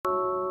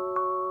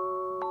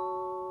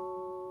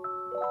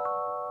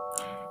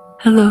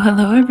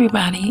Hello,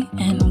 everybody,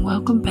 and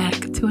welcome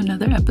back to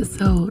another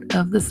episode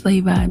of the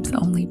Slay Vibes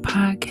Only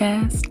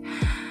podcast.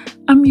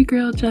 I'm your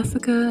girl,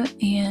 Jessica,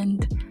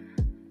 and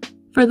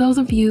for those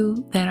of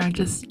you that are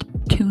just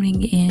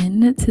tuning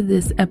in to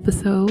this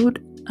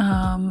episode,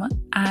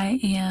 I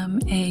am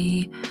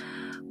a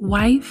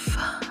wife,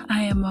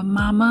 I am a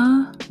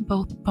mama,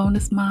 both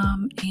bonus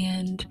mom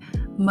and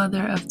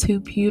mother of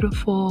two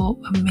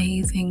beautiful,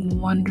 amazing,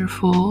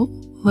 wonderful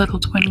little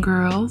twin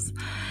girls,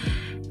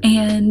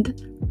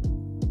 and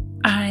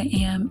I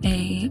am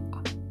a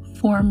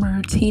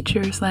former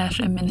teacher /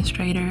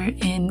 administrator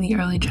in the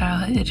early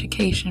childhood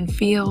education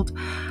field,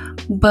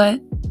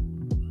 but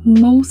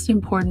most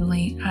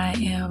importantly, I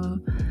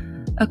am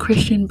a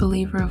Christian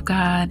believer of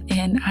God,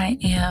 and I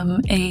am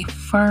a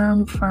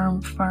firm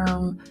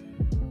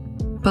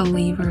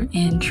believer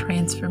in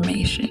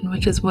transformation,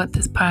 which is what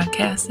this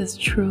podcast is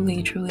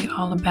truly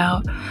all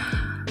about.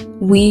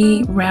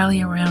 We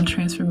rally around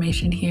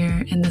transformation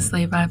here in the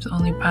Slay Vibes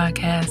Only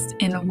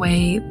podcast in a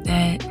way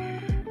that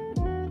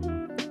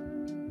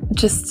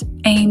just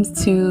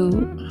aims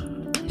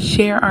to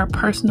share our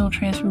personal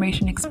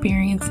transformation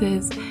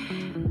experiences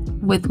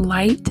with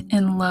light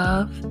and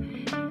love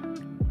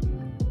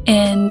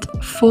and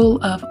full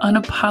of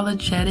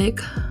unapologetic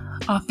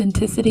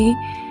authenticity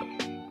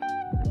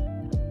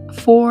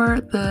for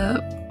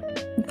the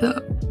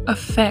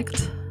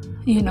effect,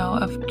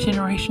 of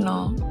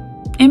generational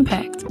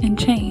impact and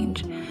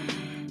change.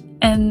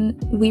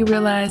 And we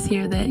realize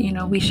here that,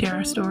 we share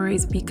our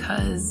stories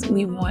because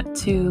we want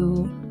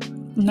to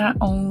not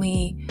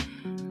only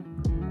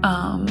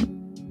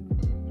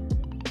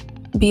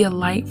be a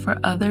light for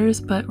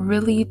others, but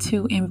really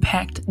to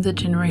impact the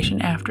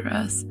generation after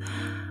us,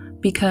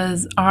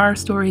 because our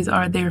stories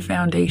are their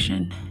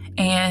foundation.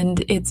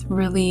 And it's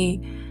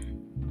really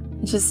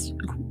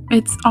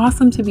it's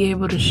awesome to be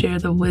able to share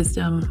the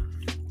wisdom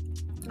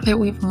that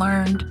we've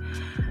learned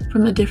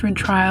from the different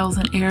trials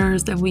and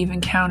errors that we've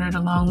encountered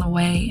along the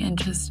way, and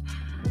just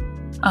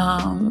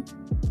the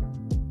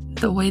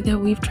way that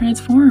we've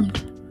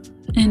transformed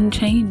and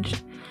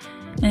changed.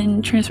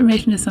 And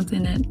transformation is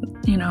something that,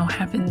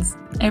 happens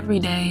every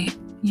day.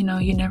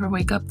 You never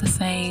wake up the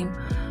same,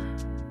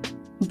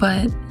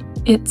 but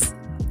it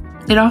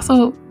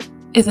also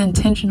is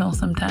intentional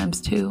sometimes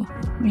too.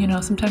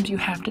 Sometimes you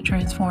have to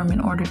transform in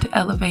order to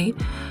elevate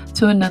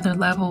to another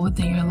level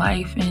within your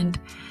life. And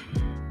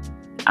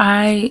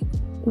I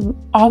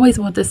always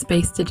want this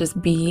space to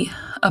just be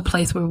a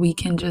place where we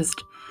can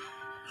just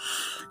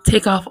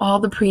take off all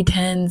the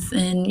pretense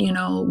and,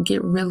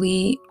 get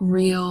really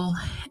real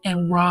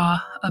and raw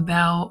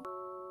about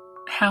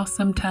how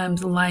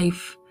sometimes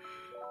life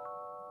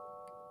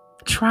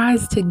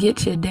tries to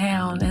get you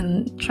down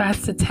and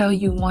tries to tell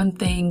you one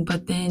thing,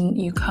 but then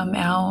you come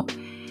out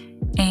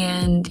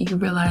and you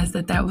realize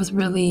that that was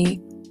really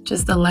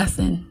just a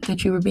lesson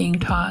that you were being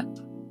taught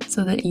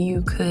so that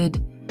you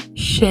could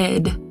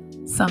shed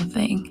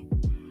something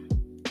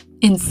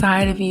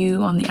inside of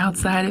you, on the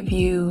outside of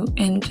you,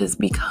 and just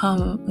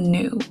become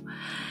new.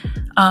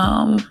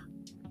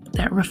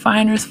 That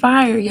refiner's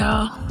fire,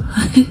 y'all.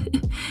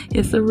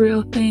 It's a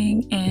real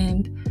thing.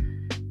 And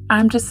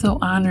I'm just so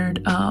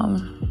honored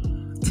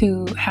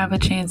to have a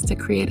chance to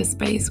create a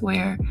space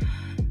where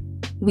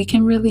we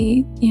can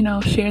really,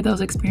 share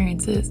those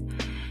experiences.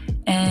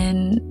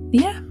 And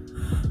yeah.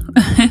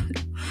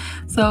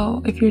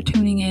 So if you're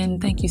tuning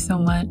in, thank you so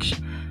much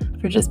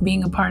for just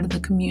being a part of the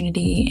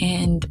community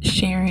and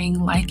sharing,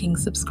 liking,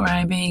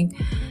 subscribing.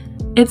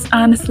 It's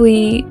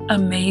honestly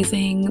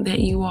amazing that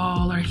you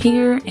all are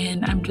here,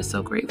 and I'm just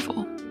so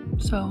grateful.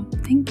 So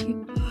thank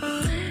you.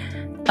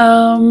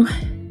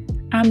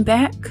 I'm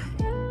back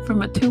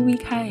from a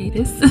 2-week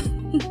hiatus.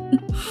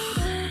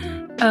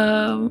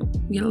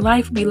 Your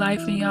life be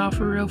lifing, y'all,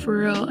 for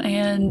real.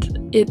 And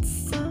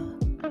it's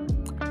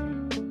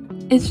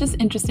just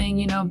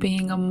interesting,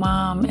 being a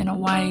mom and a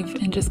wife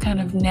and just kind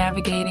of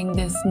navigating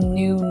this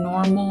new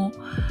normal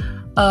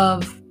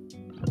of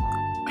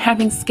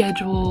having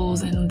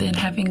schedules and then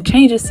having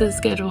changes to the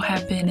schedule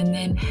happen, and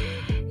then,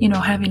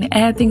 having to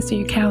add things to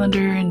your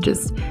calendar and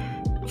just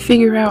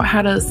figure out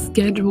how to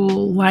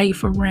schedule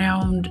life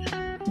around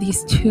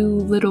these two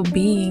little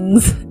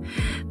beings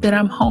that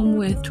I'm home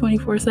with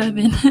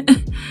 24/7.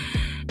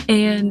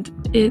 And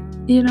it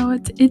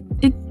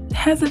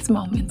has its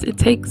moments. It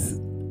takes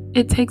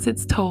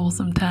its toll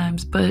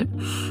sometimes, but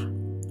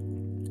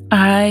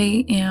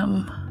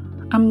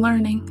I'm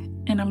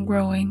learning and I'm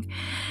growing,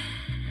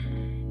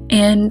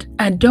 and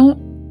I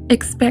don't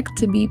expect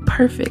to be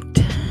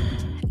perfect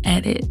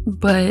at it,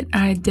 but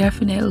I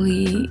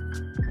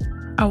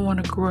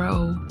want to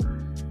grow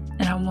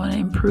and I want to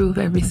improve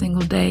every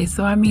single day.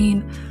 So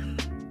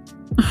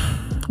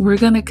we're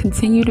going to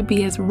continue to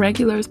be as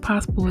regular as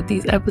possible with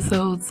these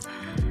episodes,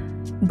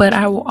 but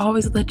I will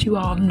always let you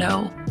all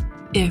know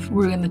if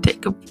we're going to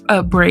take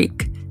a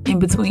break in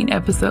between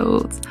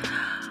episodes.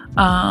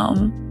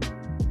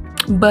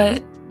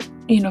 But,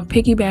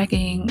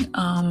 piggybacking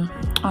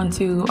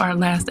onto our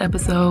last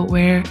episode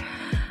where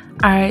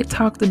I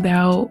talked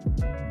about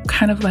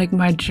kind of like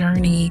my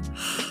journey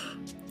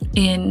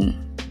in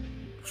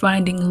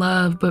finding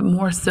love, but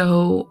more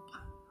so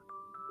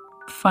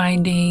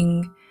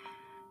finding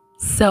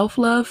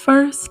self-love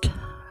first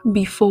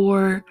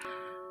before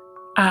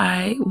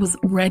I was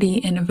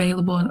ready and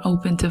available and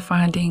open to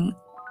finding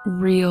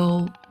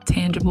real,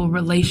 tangible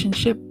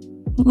relationship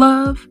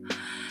love.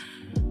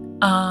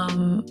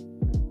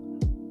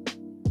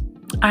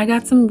 I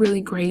got some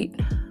really great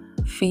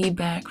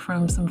feedback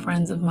from some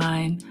friends of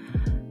mine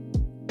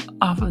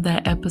off of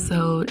that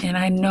episode, and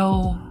I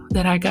know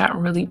that I got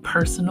really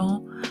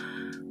personal.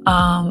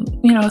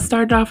 It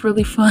started off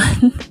really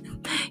fun.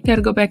 You got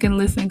to go back and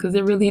listen, because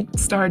it really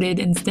started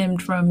and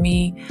stemmed from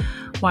me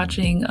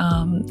watching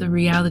the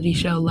reality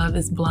show Love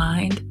is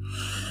Blind.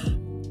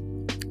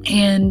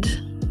 And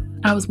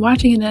I was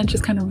watching it and I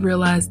just kind of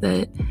realized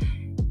that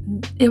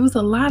it was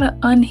a lot of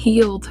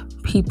unhealed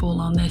people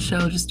on that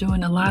show, just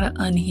doing a lot of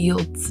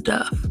unhealed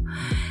stuff.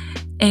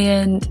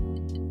 And,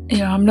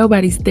 I'm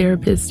nobody's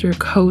therapist or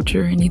coach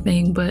or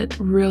anything, but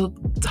real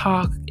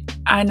talk,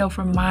 I know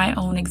from my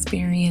own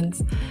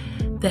experience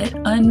that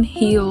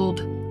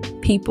unhealed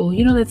people,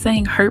 that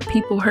saying, hurt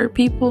people hurt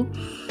people?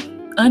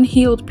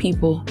 Unhealed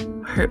people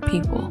hurt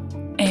people.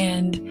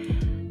 And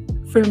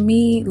for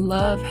me,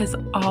 love has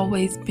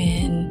always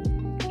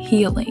been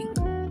healing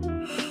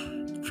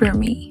for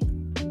me.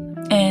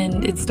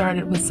 And it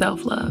started with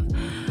self-love.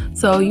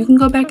 So you can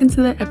go back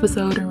into that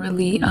episode and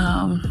really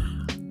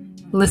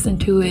listen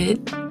to it,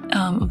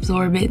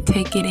 absorb it,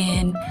 take it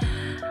in.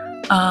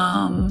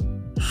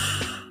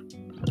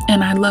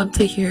 And I'd love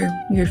to hear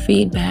your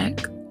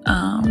feedback,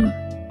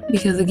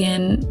 because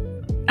again,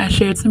 I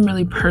shared some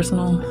really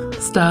personal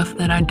stuff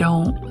that I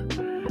don't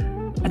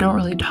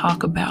really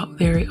talk about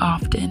very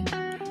often.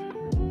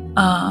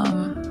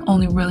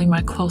 Only really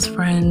my close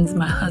friends,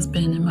 my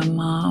husband and my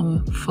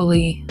mom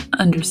fully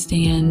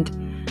understand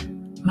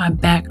my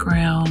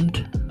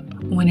background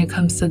when it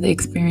comes to the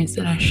experience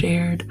that I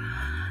shared.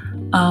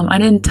 I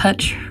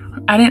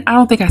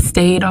don't think I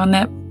stayed on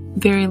that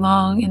very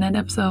long in that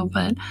episode,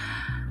 but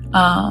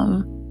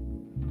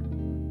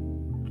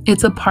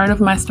it's a part of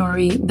my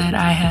story that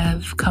I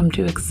have come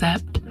to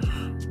accept.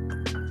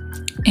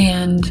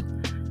 And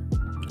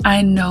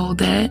I know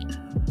that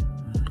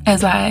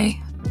as I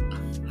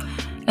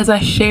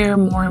share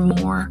more and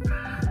more,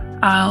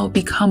 I'll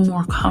become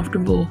more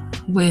comfortable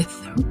with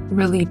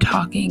really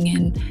talking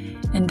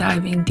and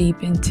diving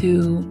deep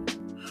into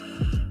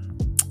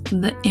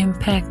the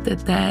impact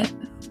that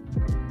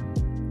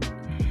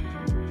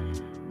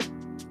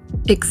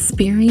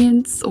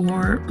experience,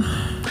 or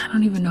I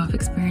don't even know if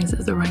experience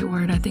is the right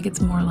word. I think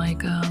it's more like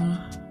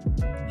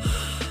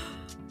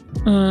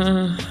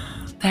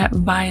that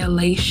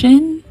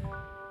violation,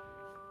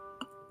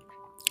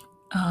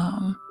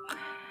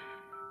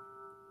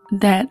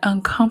 that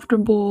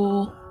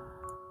uncomfortable,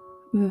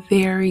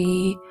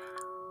 very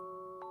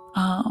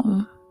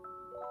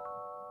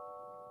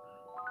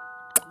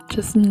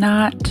just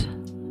not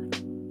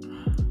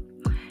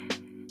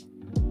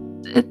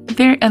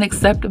very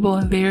unacceptable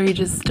and very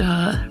just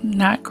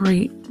not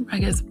great, I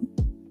guess,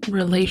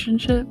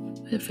 relationship,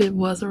 if it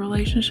was a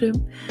relationship,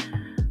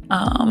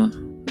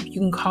 if you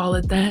can call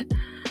it that,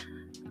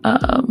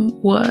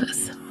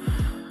 was.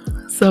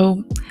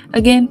 So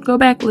again, go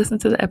back, listen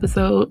to the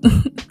episode.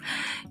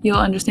 You'll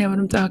understand what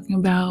I'm talking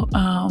about.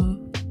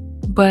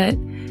 But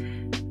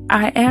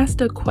I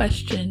asked a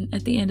question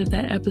at the end of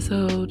that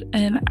episode,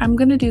 and I'm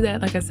going to do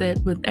that, like I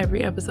said, with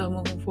every episode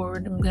moving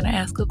forward. I'm going to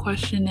ask a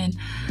question, and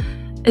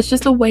it's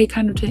just a way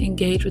kind of to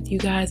engage with you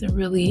guys and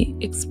really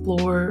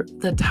explore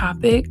the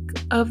topic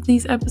of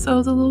these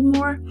episodes a little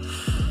more.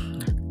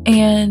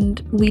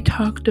 And we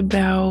talked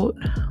about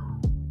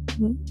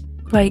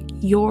like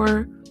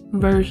your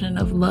version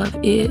of love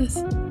is ...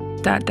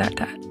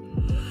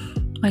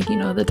 Like,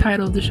 the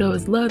title of the show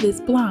is Love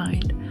is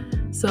Blind.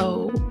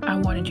 So I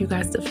wanted you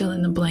guys to fill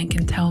in the blank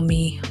and tell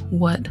me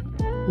what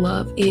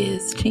love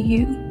is to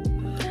you.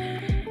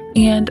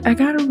 And I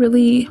got a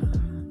really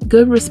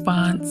good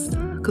response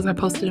because I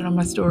posted it on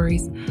my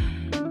stories,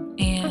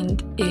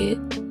 and it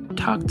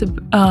talked to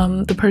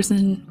the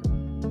person.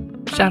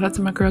 Shout out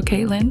to my girl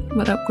Caitlin.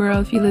 What up, girl,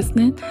 if you're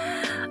listening?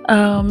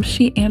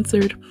 She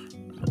answered,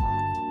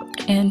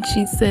 and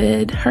she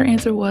said her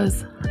answer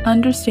was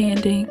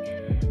understanding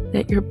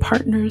that your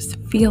partner's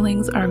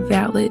feelings are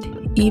valid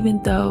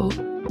even though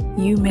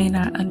you may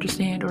not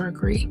understand or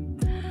agree.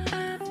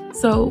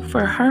 So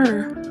for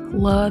her,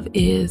 love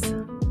is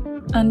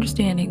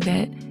understanding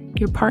that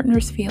your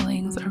partner's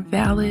feelings are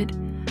valid,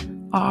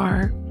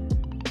 are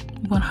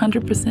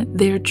 100%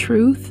 their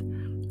truth,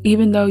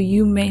 even though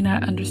you may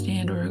not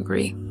understand or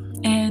agree.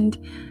 And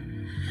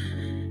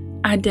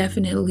I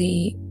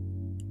definitely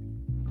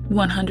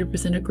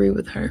 100% agree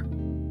with her,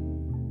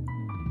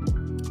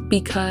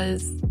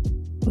 because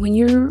when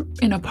you're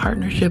in a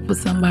partnership with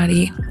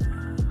somebody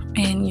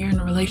and you're in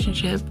a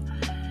relationship,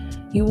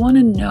 you want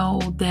to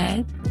know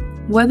that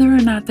whether or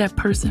not that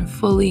person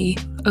fully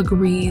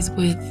agrees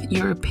with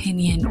your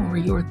opinion or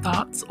your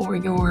thoughts or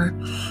your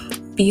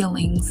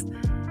feelings,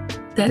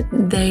 that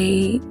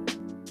they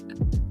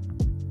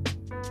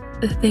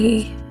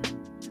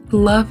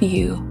love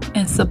you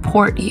and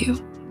support you,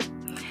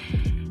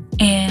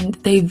 and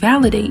they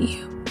validate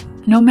you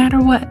no matter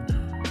what.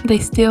 They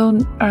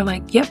still are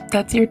like, yep,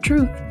 that's your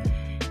truth.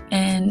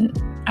 And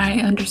I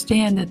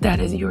understand that that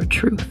is your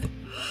truth.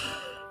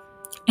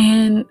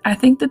 And I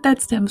think that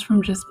that stems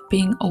from just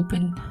being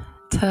open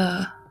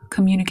to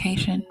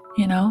communication,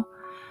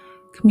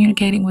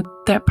 communicating with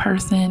that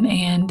person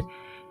and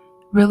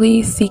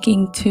really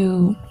seeking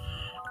to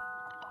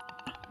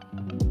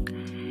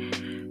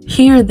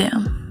hear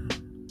them,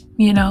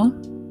 hear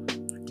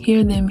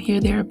them, hear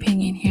their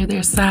opinion, hear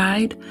their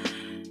side,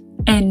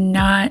 and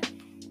not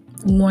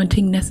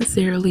wanting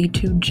necessarily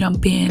to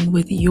jump in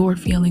with your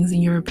feelings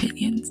and your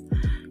opinions.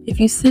 If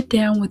you sit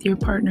down with your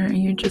partner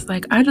and you're just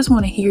like, I just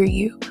want to hear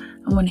you.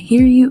 I want to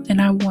hear you,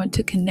 and I want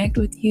to connect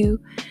with you,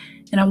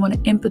 and I want to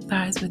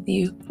empathize with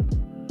you.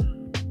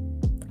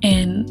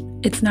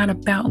 And it's not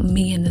about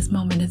me in this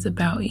moment, it's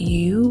about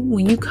you.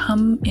 When you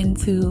come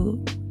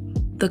into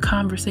the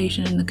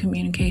conversation and the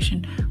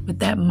communication with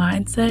that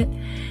mindset,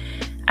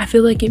 I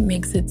feel like it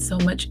makes it so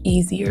much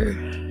easier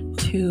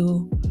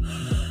to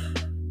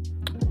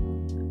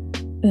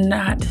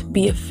not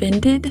be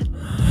offended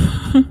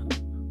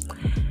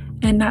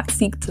and not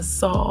seek to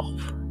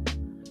solve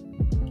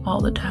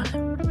all the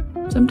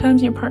time.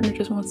 Sometimes your partner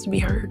just wants to be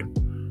heard.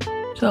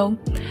 So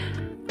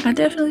I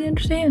definitely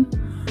understand.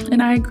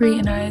 And I agree.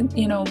 And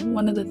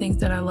one of the things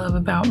that I love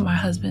about my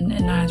husband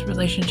and I's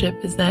relationship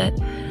is that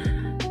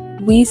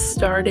we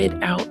started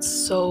out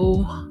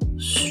so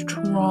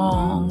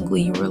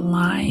strongly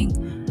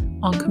relying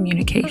on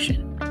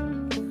communication.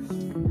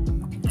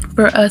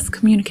 For us,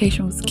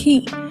 communication was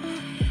key.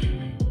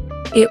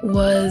 It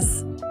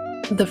was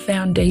the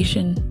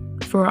foundation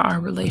for our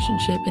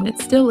relationship, and it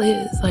still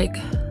is. Like,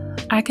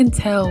 I can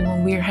tell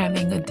when we're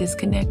having a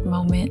disconnect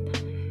moment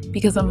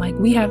because I'm like,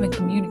 we haven't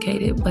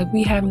communicated, like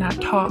we have not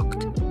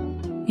talked,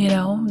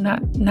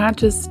 not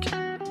just,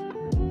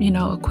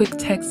 a quick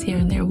text here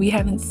and there. We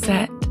haven't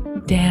sat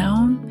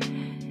down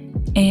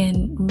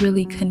and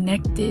really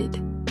connected.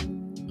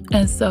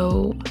 And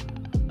so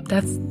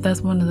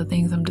that's one of the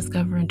things I'm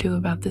discovering too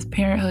about this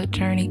parenthood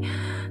journey,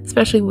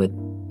 especially with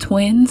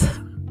twins.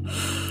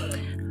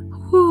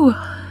 Whew,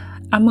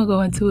 I'm gonna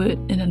go into it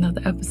in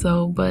another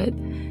episode, but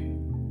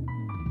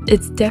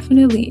it's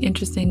definitely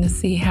interesting to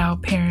see how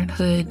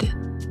parenthood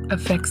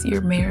affects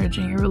your marriage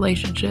and your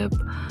relationship.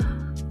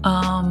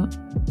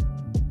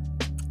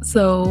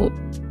 So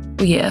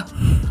yeah,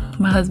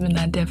 my husband and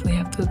I definitely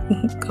have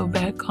to go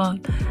back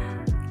on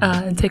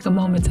and take a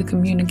moment to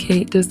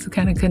communicate, just to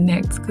kind of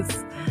connect,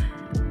 because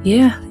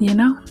yeah,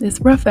 it's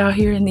rough out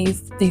here in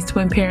these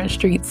twin parent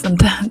streets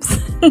sometimes.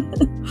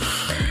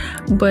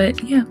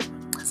 But yeah,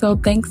 so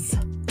thanks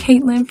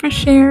Caitlin for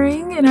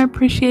sharing, and I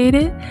appreciate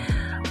it.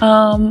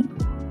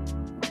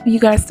 You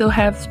guys still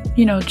have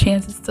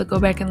chances to go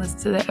back and listen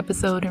to that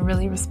episode and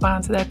really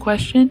respond to that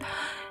question,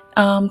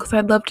 because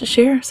I'd love to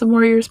share some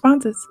more of your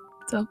responses,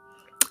 so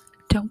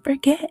don't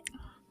forget.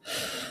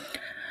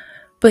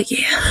 But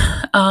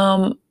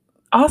yeah,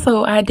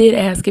 also I did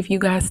ask if you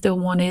guys still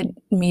wanted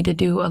me to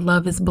do a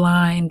Love is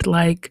Blind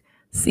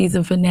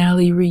season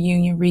finale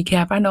reunion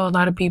recap. I know a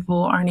lot of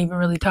people aren't even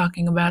really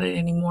talking about it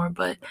anymore,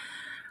 but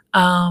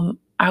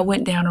I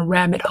went down a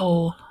rabbit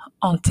hole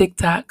on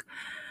TikTok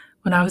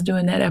when I was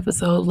doing that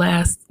episode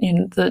last,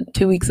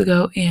 2 weeks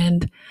ago,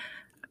 and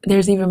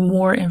there's even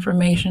more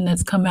information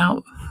that's come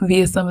out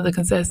via some of the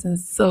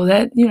contestants. So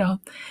that,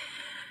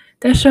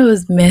 that show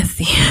is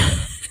messy.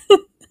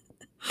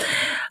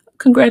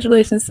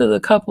 Congratulations to the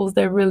couples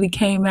that really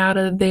came out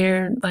of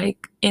there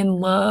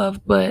in love,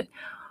 but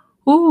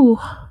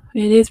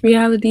it is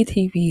reality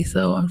TV,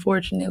 so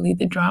unfortunately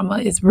the drama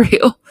is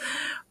real.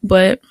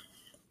 But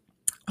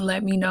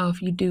let me know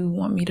if you do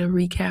want me to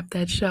recap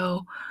that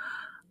show,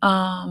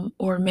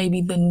 or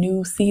maybe the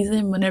new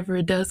season whenever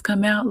it does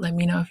come out. Let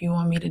me know if you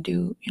want me to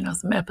do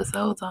some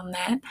episodes on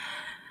that,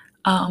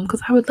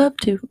 because I would love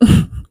to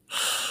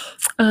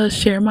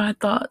share my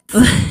thoughts.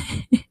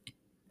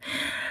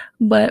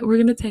 But we're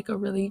going to take a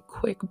really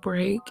quick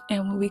break,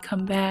 and when we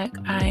come back,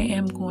 I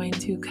am going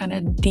to kind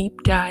of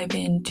deep dive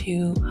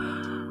into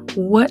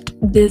what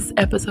this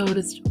episode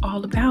is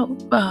all about,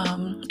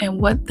 and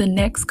what the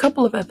next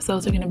couple of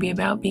episodes are going to be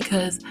about,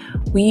 because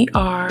we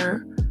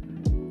are,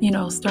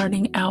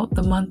 starting out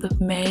the month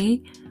of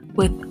May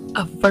with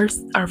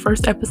our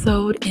first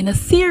episode in a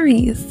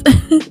series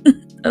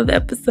of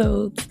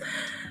episodes.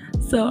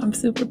 So I'm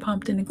super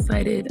pumped and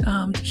excited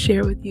to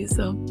share with you.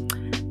 So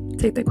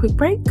take that quick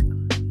break,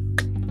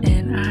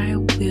 and I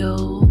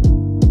will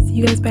see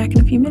you guys back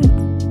in a few minutes.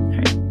 All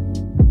right.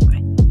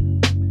 Bye.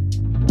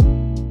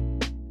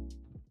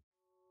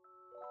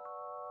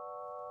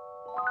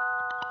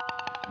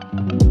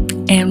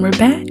 And we're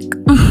back.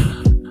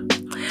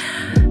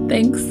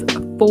 Thanks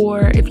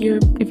for, if you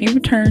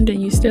returned and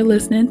you're still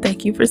listening,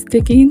 thank you for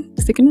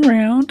sticking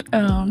around,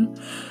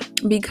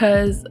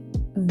 because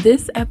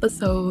this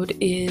episode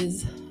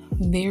is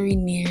very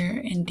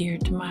near and dear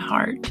to my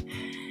heart,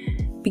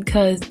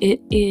 because it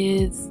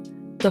is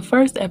the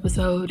first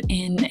episode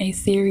in a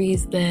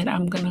series that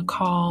I'm going to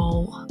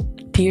call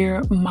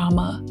Dear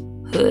Mama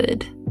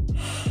Hood.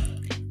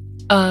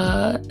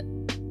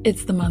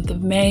 It's the month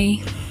of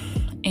May,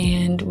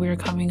 and we're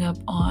coming up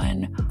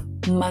on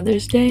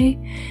Mother's Day.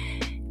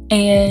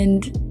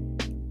 And,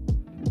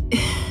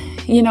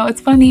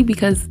 it's funny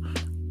because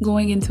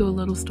going into a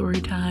little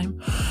story time,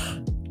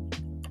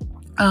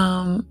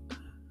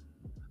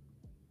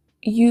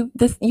 you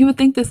would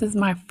think this is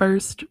my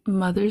first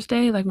Mother's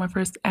Day, like my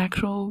first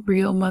actual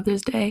real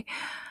Mother's Day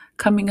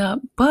coming up,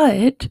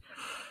 but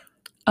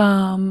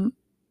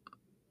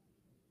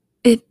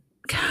it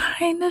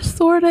kind of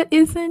sort of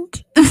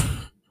isn't.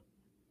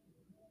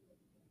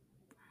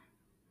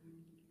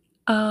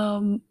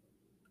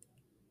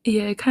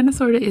 It kind of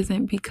sort of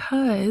isn't,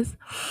 because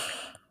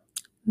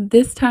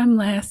this time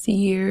last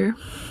year,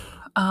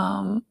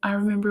 I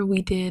remember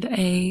we did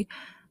a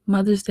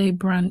Mother's Day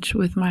brunch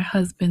with my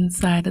husband's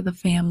side of the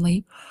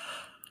family.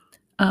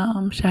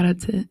 Shout out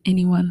to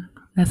anyone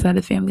that side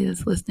of the family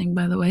that's listening,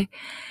 by the way.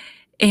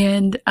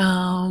 And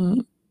I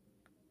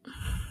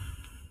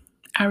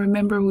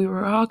remember we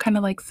were all kind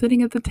of like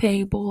sitting at the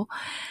table,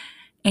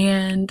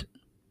 and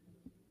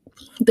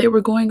they were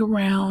going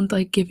around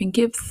like giving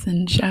gifts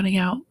and shouting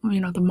out,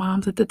 the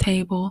moms at the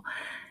table.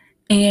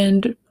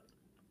 And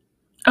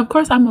of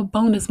course, I'm a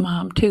bonus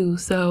mom too.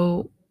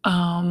 So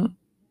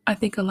I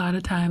think a lot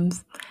of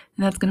times,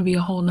 and that's going to be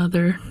a whole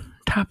nother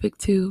topic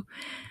too,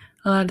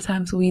 a lot of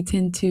times we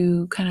tend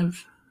to kind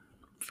of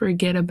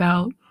forget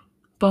about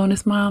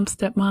bonus moms,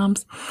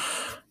 stepmoms,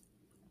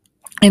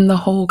 in the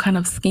whole kind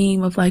of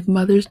scheme of like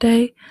Mother's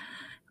Day.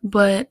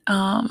 But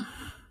I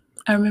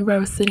remember I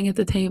was sitting at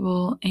the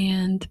table,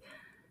 and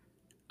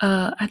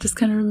I just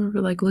kind of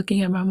remember like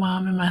looking at my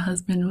mom and my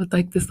husband with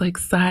like this like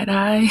side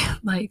eye,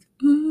 like,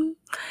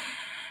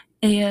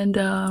 and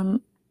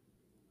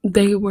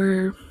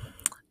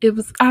it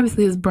was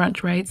obviously his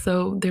brunch, right?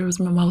 So there was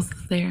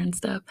mimosas there and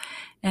stuff,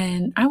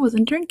 and I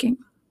wasn't drinking.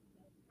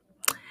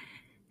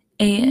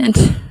 And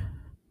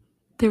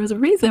there was a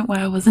reason why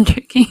I wasn't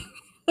drinking.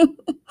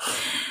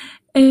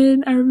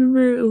 And I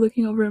remember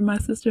looking over at my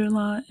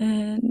sister-in-law,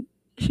 and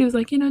she was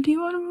like, do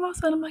you want a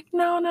mimosa? And I'm like,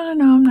 no,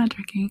 I'm not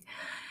drinking.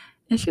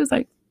 And she was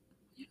like,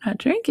 you're not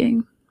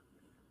drinking?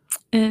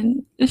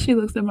 And she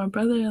looks at my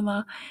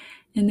brother-in-law,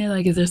 and they're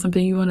like, is there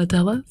something you want to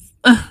tell us?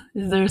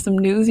 Is there some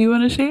news you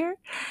want to share?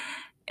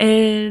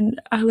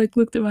 And I like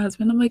looked at my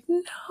husband. I'm like,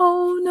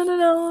 no,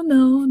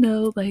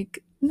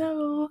 like,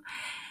 no.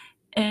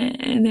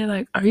 And they're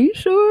like, are you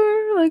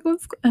sure? Like,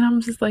 and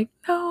I'm just like,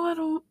 no, I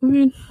don't.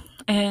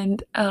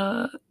 And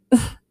I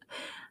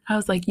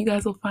was like, you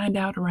guys will find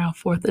out around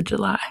 4th of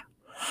July.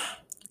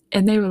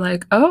 And they were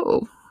like,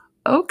 oh,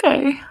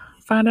 okay.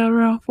 Find out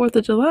around 4th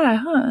of July,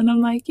 huh? And I'm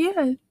like,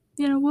 yeah,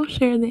 we'll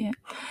share then.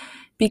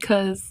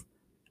 Because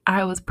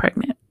I was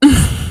pregnant.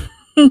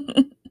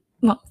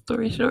 Long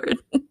story short.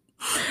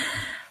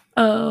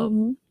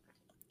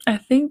 I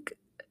think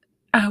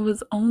I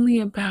was only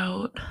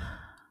about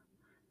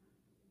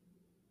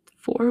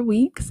 4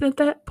 weeks at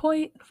that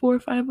point, 4 or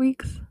 5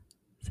 weeks,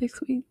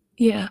 6 weeks.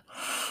 Yeah.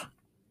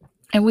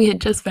 And we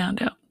had just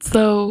found out.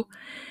 So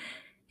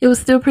it was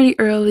still pretty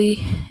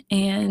early,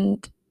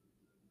 and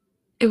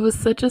it was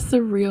such a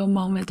surreal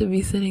moment to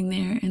be sitting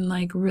there and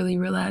like really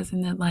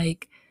realizing that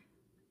like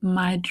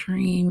my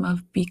dream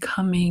of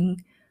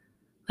becoming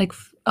like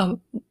a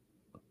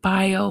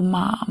bio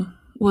mom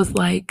was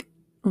like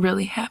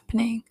really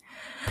happening.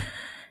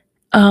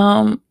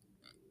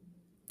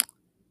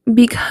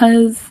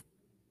 Because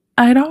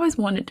I'd always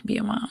wanted to be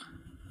a mom.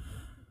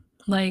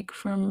 Like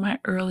from my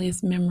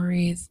earliest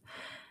memories,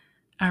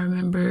 I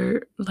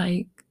remember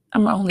like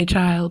I'm an only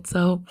child,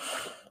 so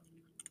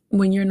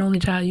when you're an only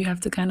child, you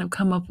have to kind of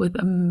come up with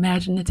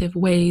imaginative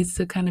ways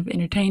to kind of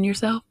entertain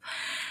yourself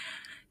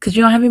because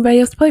you don't have anybody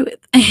else to play with.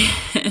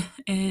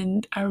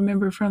 And I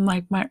remember from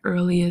like my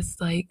earliest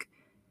like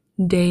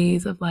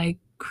days of like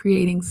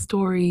creating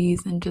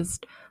stories and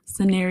just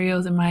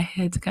scenarios in my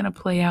head to kind of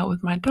play out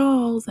with my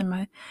dolls and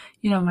my,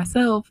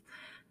 myself,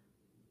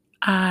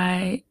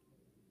 I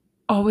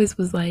always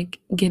was like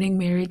getting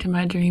married to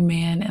my dream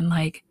man and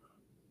like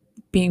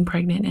being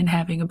pregnant and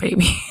having a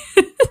baby.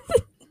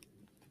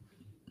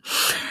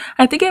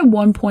 I think at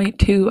one point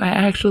too, I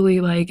actually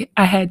like,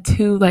 I had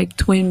 2 like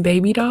twin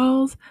baby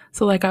dolls.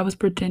 So like I was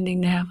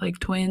pretending to have like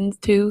twins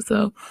too.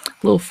 So a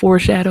little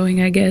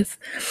foreshadowing, I guess,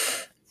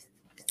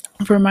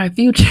 for my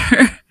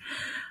future.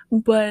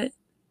 But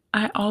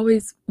I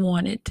always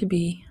wanted to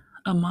be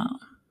a mom.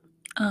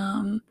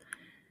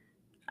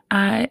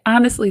 I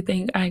honestly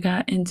think I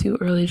got into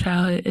early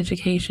childhood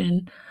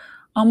education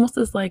almost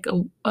as like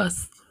a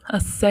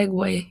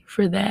segue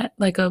for that,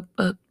 like a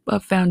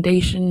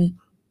foundation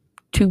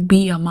to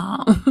be a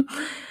mom.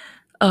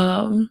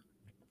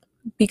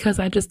 Because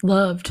I just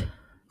loved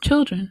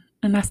children,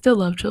 and I still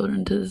love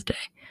children to this day.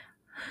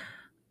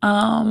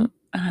 And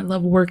I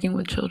love working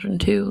with children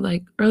too.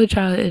 Like early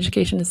childhood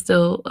education is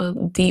still a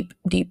deep,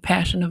 deep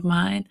passion of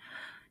mine.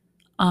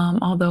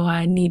 Although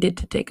I needed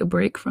to take a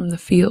break from the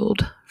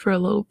field for a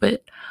little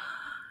bit.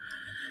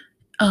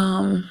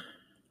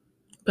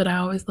 But I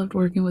always loved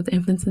working with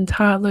infants and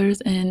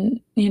toddlers.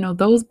 And,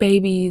 those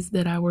babies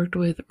that I worked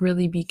with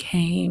really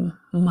became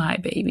my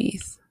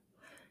babies.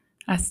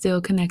 I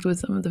still connect with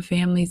some of the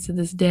families to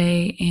this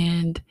day.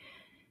 And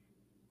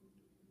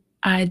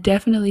I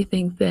definitely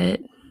think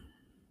that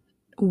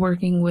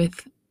working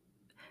with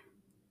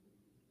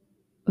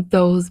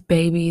those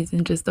babies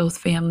and just those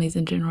families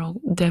in general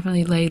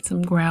definitely laid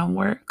some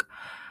groundwork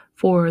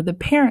for the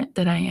parent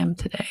that I am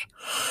today.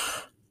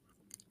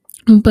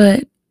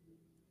 But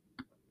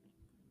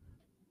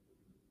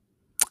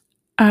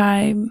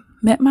I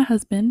met my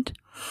husband,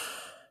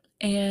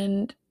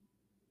 and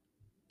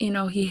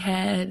he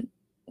had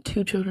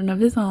 2 children of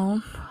his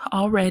own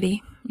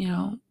already,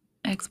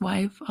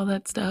 ex-wife, all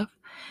that stuff.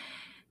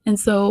 And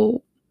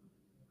so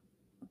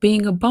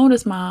being a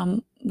bonus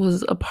mom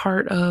was a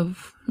part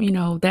of,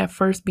 that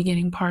first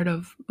beginning part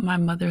of my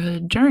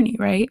motherhood journey,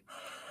 right?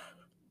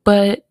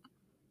 But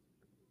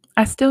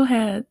I still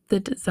had the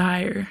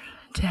desire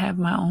to have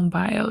my own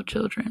bio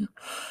children.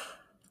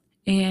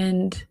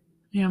 And,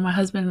 my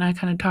husband and I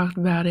kind of talked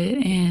about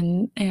it,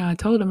 and, I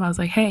told him, I was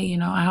like, hey,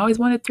 I always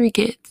wanted 3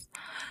 kids,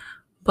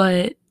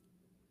 but,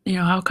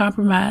 I'll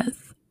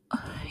compromise.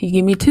 You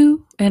give me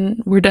 2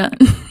 and we're done.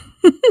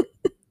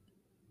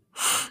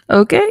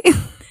 Okay.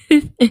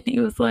 And he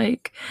was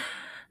like,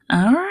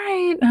 all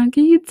right, I'll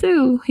give you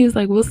 2. He was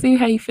like, we'll see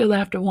how you feel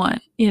after 1,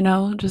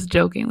 just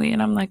jokingly.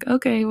 And I'm like,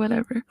 okay,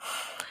 whatever.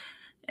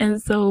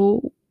 And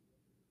so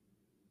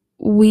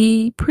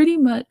we pretty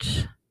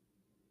much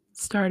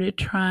started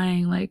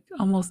trying like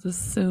almost as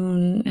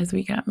soon as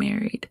we got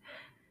married.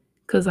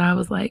 Cause I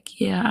was like,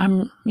 yeah,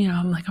 I'm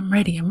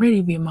ready. I'm ready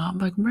to be a mom.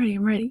 Like, I'm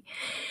ready.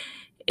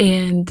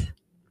 And,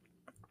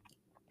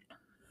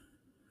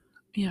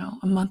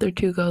 a month or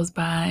 2 goes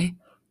by,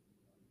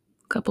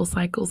 a couple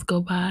cycles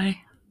go by,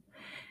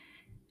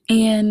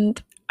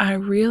 and I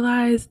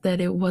realized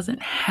that it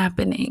wasn't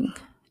happening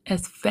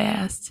as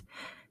fast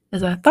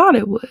as I thought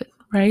it would,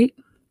 right?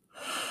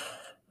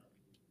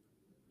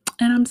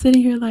 And I'm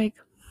sitting here like,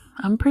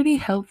 I'm pretty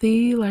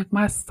healthy. Like,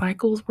 my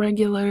cycle's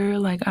regular.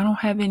 Like, I don't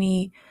have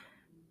any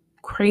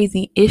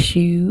crazy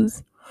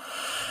issues.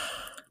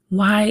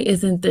 Why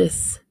isn't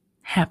this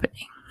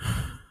happening?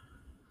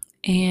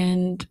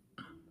 And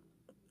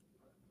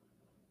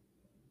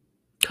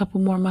a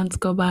couple more months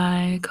go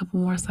by, a couple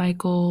more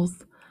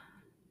cycles,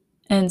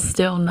 and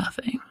still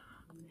nothing.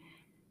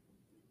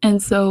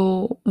 And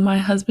so my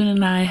husband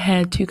and I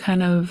had to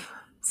kind of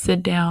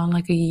sit down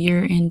like a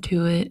year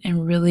into it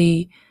and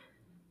really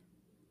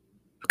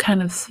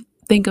kind of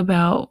think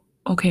about,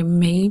 okay,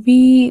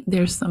 maybe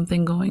there's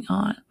something going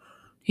on,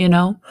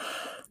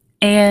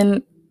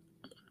 And,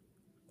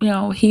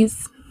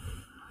 he's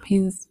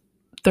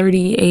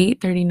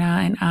 38,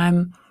 39.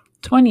 I'm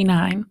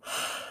 29.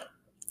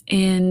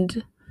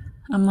 And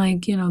I'm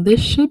like,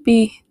 this should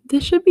be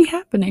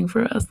happening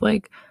for us.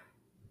 Like,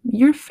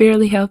 you're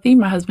fairly healthy.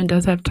 My husband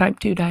does have type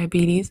 2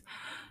 diabetes.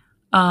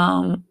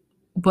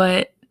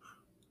 But,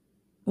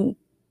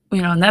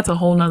 and that's a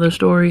whole nother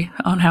story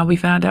on how we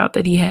found out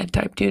that he had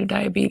type 2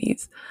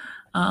 diabetes.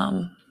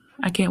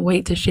 I can't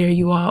wait to share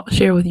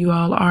with you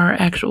all our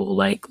actual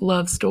like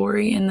love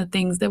story and the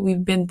things that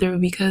we've been through,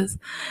 because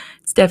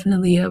it's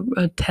definitely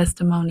a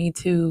testimony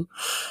to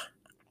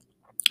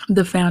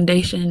the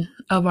foundation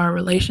of our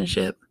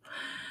relationship.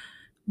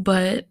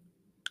 But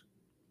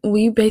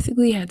we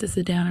basically had to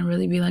sit down and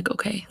really be like,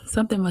 okay,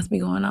 something must be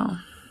going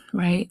on,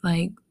 right?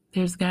 Like,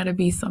 there's got to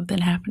be something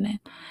happening.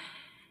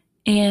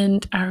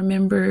 And I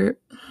remember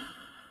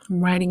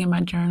writing in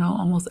my journal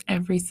almost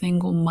every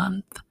single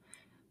month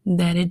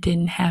that it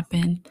didn't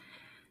happen.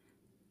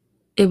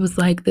 It was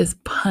like this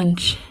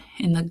punch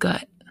in the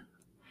gut.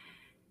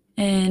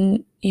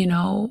 And,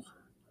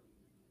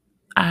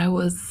 I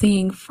was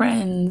seeing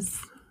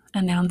friends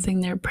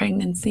announcing their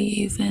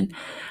pregnancies, and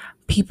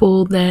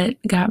people that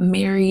got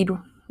married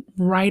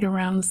right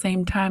around the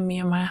same time me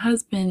and my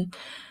husband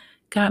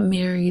got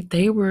married.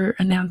 They were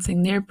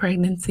announcing their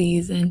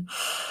pregnancies, and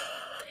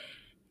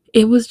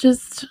it was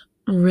just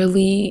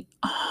really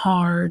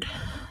hard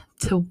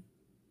to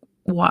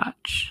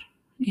watch.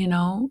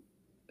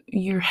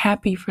 You're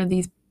happy for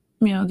these,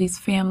 these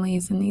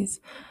families and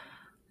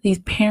these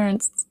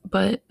parents,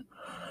 but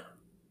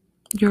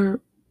you're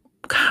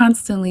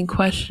constantly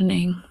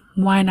questioning,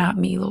 why not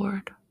me,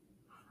 Lord?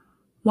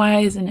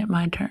 Why isn't it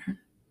my turn?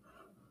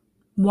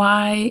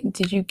 Why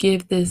did you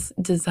give this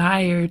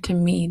desire to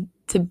me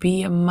to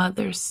be a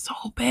mother so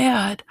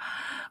bad,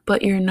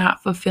 but you're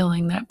not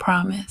fulfilling that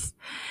promise?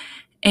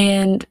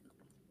 And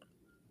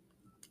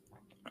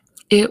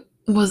it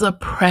was a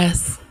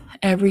press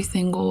every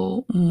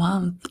single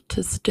month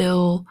to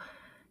still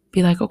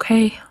be like,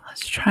 okay,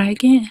 let's try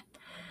again.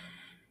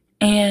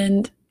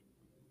 And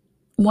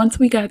once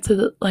we got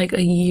to like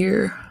a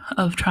year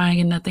of trying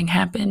and nothing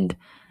happened,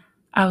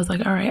 I was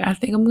like, all right, I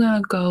think I'm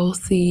going to go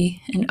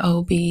see an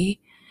OB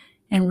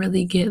and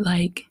really get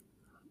like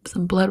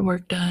some blood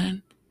work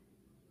done,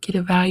 get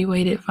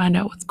evaluated, find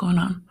out what's going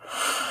on.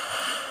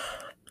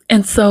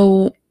 And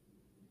so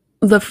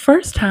the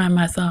first time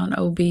I saw an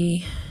OB,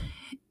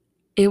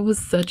 it was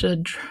such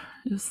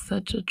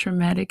a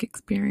traumatic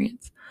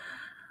experience.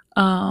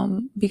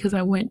 Because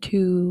I went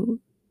to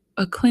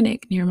a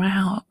clinic near my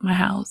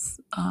house.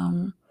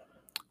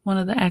 One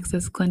of the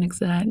access clinics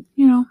that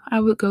I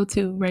would go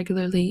to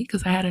regularly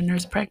because I had a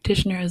nurse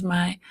practitioner as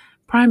my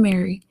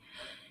primary,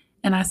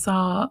 and I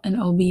saw an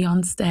OB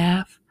on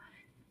staff,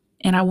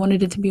 and I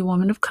wanted it to be a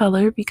woman of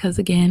color because,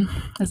 again,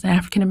 as an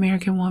African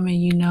American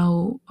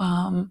woman,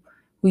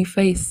 we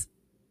face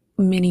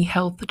many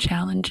health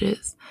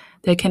challenges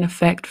that can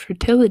affect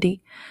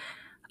fertility.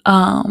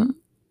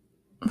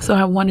 So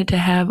I wanted to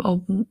have a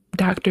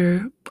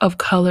doctor of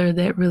color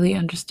that really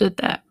understood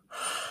that.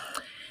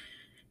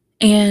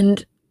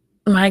 And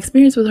my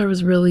experience with her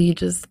was really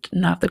just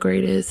not the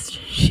greatest.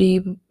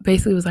 She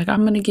basically was like,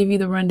 I'm going to give you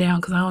the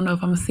rundown because I don't know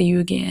if I'm going to see you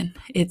again.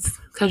 It's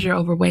because you're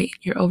overweight.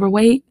 You're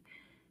overweight,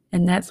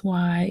 and that's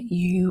why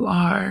you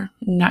are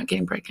not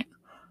getting pregnant.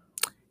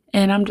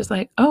 And I'm just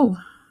like, oh,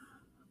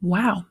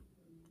 wow.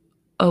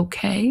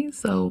 Okay,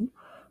 so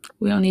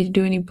we don't need to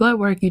do any blood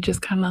work. You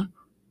just kind of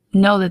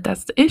know that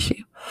that's the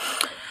issue.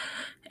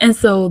 And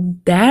so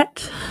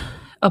that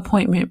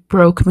appointment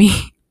broke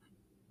me,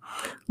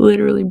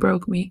 literally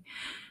broke me.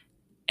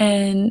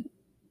 And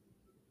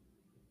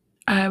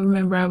I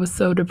remember I was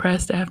so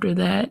depressed after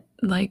that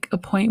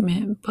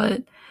appointment,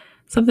 but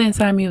something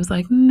inside me was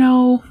like,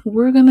 no,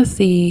 we're going to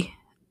see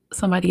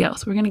somebody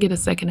else. We're going to get a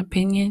second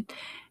opinion,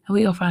 and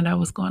we'll find out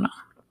what's going on.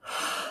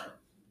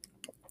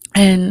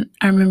 And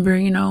I remember,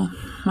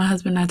 my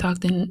husband and I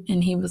talked,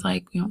 and he was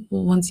like,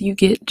 well, once you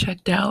get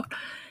checked out,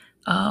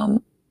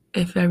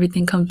 if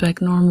everything comes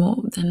back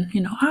normal, then,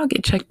 I'll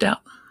get checked out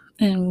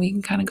and we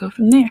can kind of go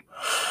from there.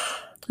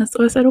 And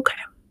so I said, okay.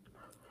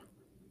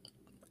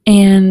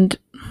 And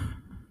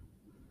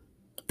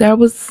that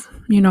was,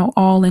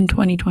 all in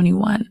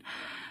 2021.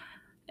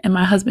 And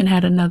my husband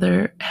had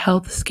another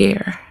health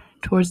scare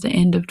towards the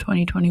end of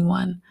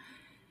 2021.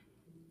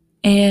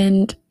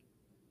 And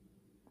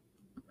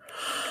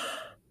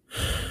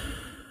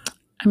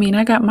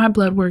I got my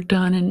blood work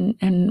done,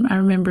 and I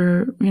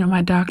remember,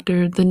 my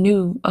doctor, the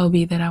new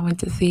OB that I went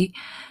to see,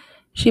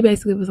 she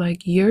basically was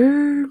like,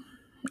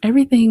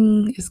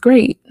 everything is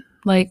great.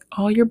 Like,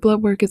 all your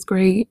blood work is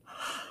great.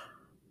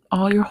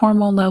 All your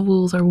hormone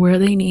levels are where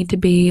they need to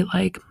be.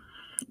 Like,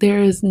 there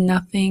is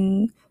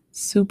nothing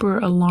super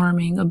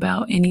alarming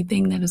about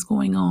anything that is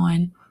going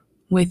on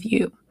with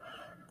you.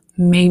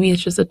 Maybe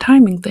it's just a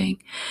timing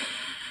thing.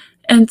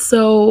 And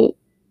so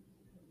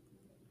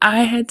I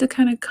had to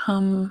kind of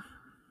come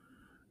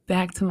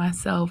back to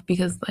myself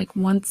because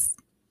once,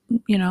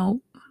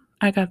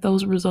 I got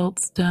those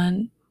results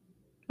done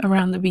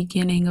around the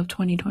beginning of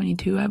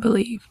 2022, I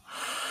believe.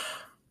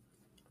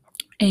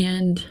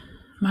 And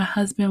my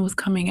husband was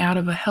coming out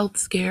of a health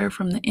scare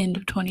from the end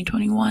of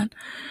 2021.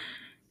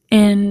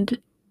 And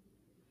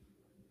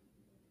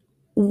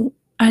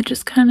I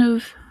just kind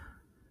of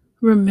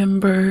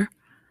remember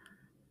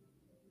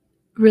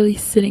really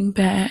sitting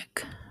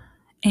back,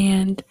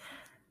 and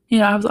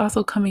I was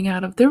also coming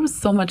out of, there was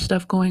so much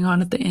stuff going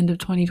on at the end of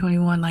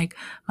 2021, like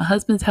my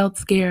husband's health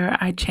scare.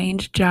 I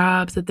changed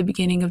jobs at the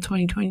beginning of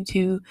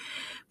 2022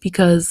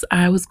 because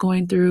I was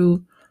going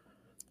through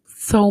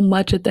so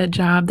much at that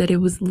job that it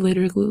was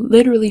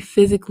literally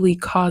physically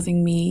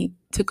causing me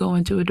to go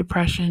into a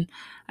depression.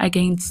 I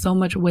gained so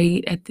much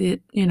weight at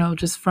the,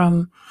 just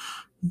from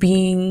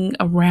being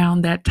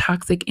around that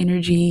toxic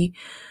energy,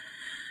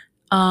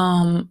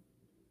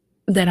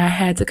 that I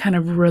had to kind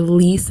of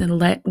release and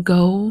let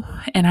go.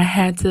 And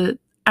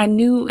I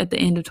knew at the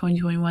end of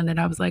 2021 that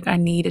I was like, I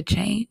need a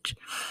change,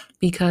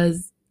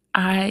 because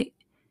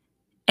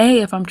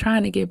if I'm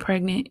trying to get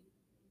pregnant,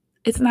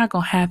 it's not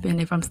going to happen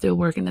if I'm still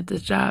working at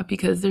this job,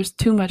 because there's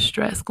too much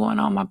stress going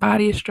on. My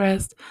body is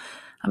stressed.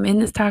 I'm in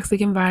this toxic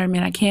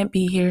environment. I can't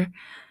be here.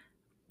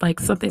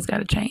 Something's got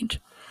to change.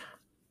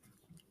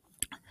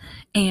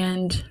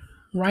 And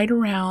right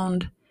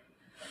around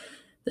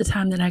the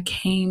time that I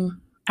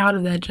came out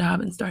of that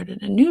job and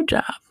started a new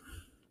job,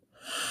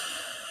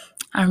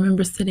 I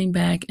remember sitting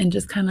back and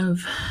just kind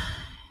of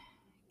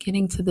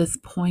getting to this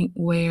point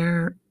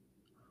where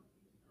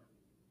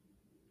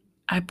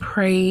I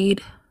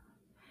prayed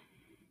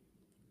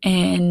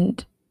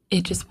and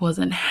it just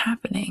wasn't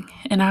happening.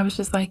 And I was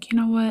just like, you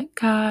know what,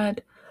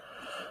 God,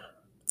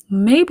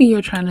 maybe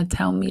you're trying to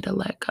tell me to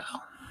let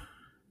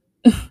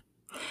go.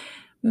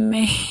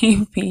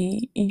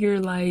 Maybe you're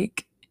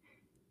like,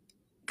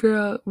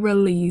 girl,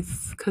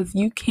 release, because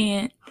you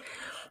can't.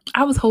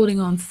 I was holding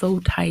on so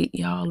tight,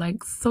 y'all,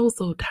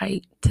 so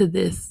tight to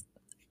this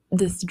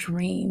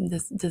dream,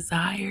 this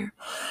desire,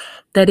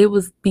 that it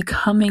was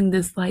becoming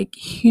this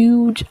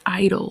huge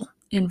idol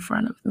in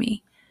front of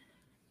me.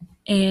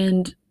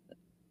 And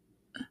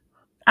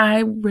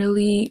I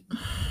really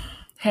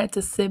had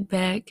to sit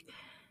back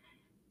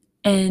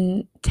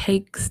and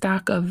take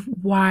stock of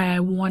why I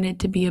wanted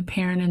to be a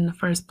parent in the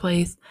first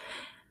place.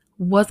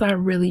 Was I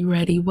really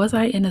ready? Was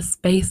I in a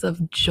space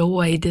of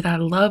joy? Did I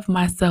love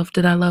myself?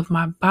 Did I love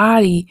my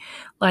body?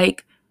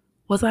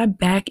 Was I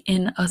back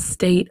in a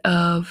state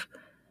of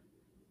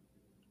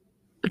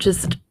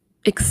just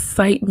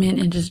excitement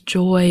and just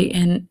joy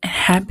and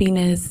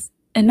happiness,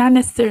 and not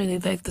necessarily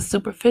like the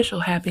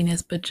superficial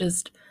happiness, but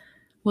just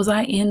was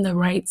I in the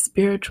right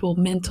spiritual,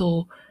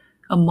 mental,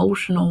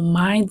 emotional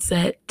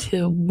mindset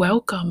to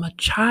welcome a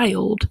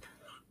child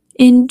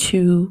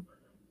into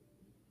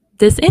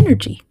this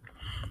energy?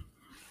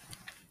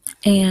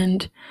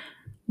 And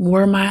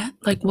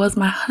was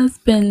my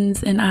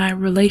husband's and I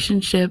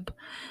relationship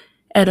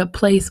at a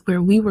place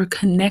where we were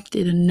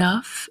connected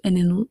enough and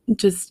in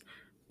just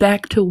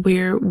back to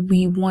where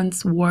we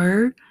once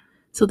were,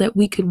 so that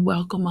we could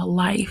welcome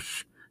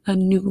a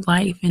new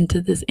life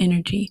into this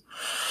energy?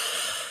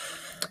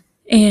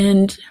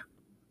 And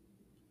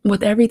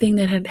with everything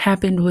that had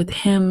happened with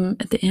him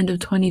at the end of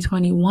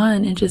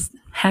 2021, and just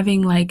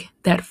having like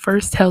that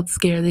first health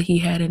scare that he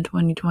had in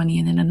 2020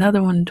 and then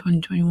another one in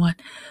 2021,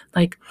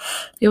 like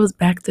it was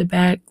back to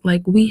back.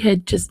 Like we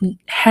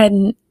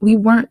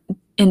weren't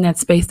in that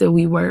space that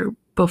we were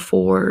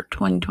before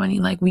 2020.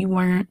 Like we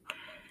weren't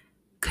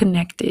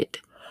connected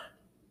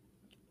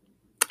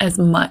as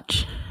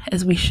much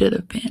as we should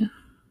have been.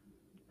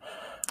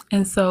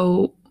 And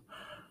so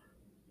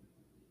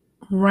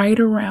right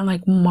around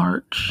like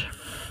March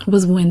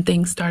was when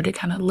things started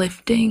kind of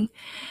lifting.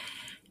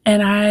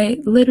 And I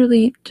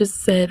literally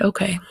just said,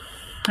 okay,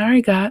 all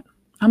right, God,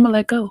 I'm going to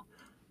let go.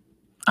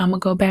 I'm going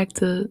to go back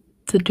to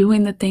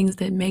doing the things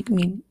that make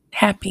me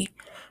happy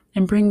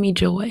and bring me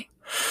joy.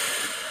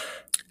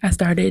 I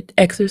started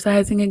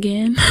exercising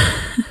again.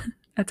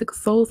 I took a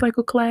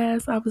SoulCycle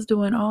class. I was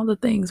doing all the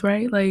things,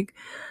 right? Like,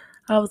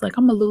 I was like,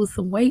 I'm going to lose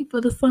some weight for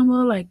the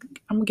summer. Like,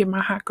 I'm going to get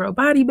my hot girl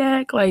body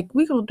back. Like,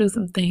 we going to do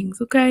some things,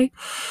 okay?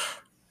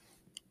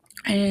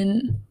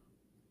 And,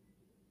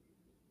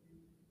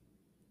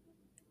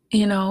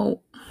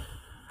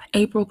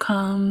 April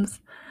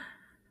comes.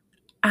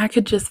 I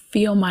could just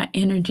feel my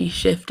energy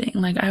shifting.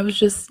 Like, I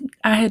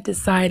had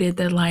decided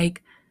that,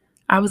 like,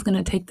 I was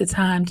going to take the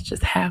time to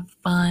just have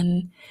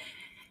fun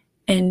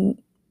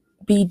and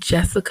be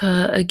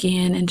Jessica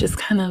again and just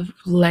kind of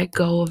let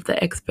go of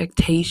the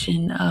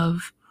expectation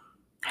of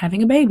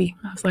having a baby.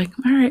 I was like,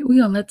 all right, we're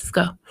going to let this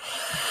go.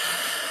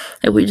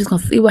 And we're just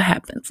going to see what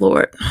happens,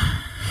 Lord.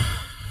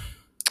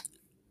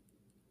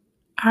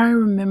 I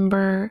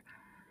remember,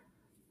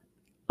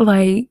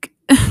 like,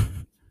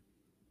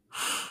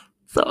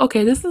 so,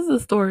 okay, this is a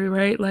story,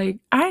 right? Like,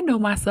 I know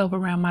myself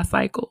around my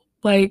cycle.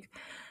 Like,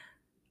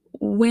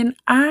 when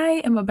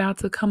I am about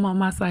to come on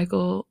my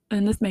cycle,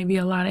 and this may be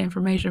a lot of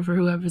information for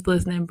whoever's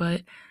listening,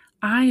 but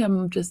I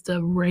am just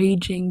a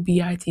raging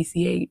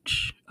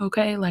bitch,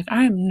 okay? Like,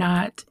 I am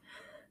not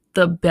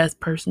the best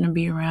person to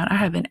be around. I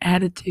have an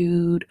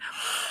attitude.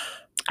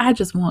 I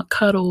just want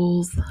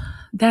cuddles.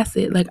 That's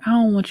it. Like, I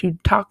don't want you to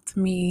talk to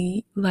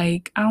me.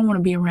 Like, I don't want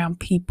to be around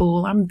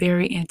people. I'm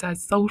very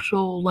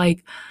antisocial.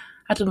 Like,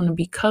 I just want to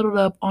be cuddled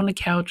up on the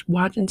couch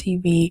watching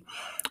TV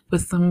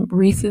with some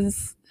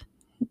Reese's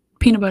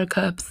peanut butter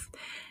cups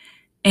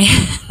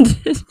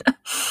and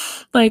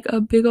like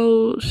a big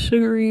old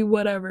sugary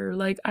whatever.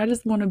 Like, I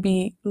just want to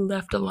be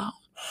left alone.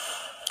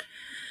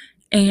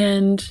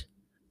 And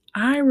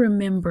I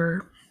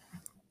remember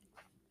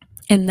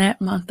in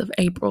that month of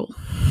April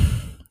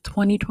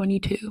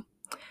 2022,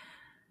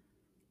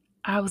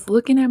 I was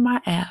looking at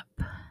my app,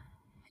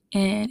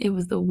 and it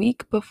was the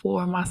week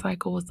before my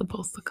cycle was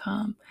supposed to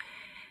come.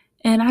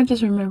 And I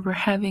just remember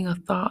having a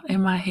thought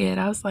in my head.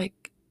 I was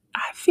like,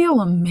 I feel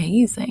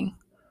amazing.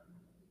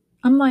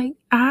 I'm like,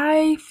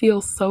 I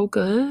feel so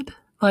good.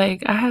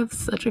 Like, I have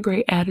such a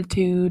great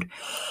attitude.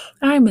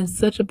 I'm in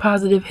such a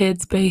positive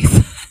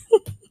headspace.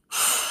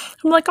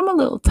 I'm like, I'm a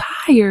little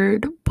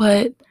tired,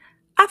 but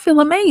I feel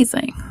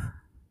amazing.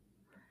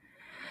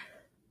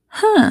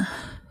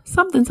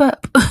 Something's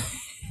up.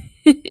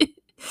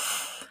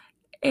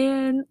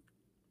 And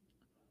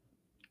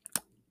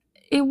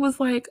it was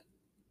like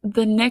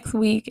the next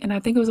week, and I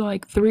think it was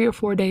like 3 or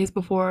 4 days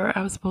before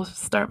I was supposed to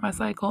start my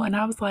cycle, and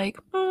I was like,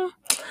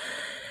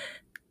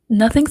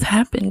 nothing's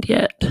happened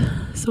yet,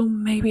 so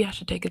maybe I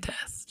should take a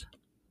test.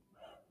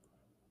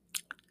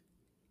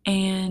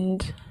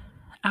 And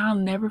I'll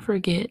never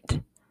forget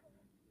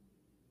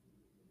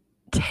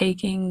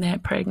taking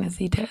that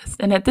pregnancy test.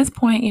 And at this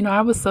point,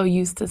 I was so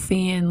used to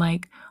seeing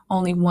like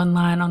only one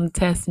line on the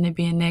test and it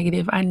being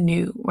negative. I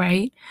knew,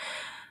 right?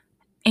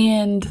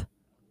 And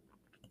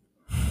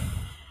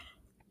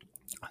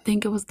I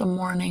think it was the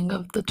morning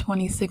of the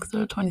 26th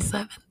or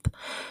 27th.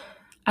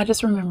 I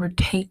just remember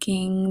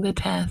taking the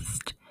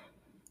test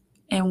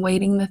and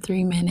waiting the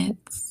 3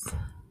 minutes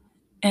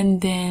and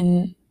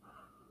then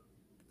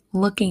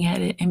looking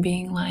at it and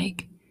being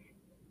like,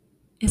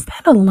 is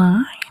that a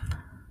line?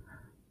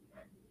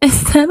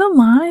 Is that a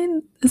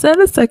line? Is that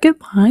a second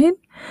line?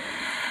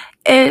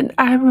 And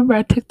I remember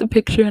I took the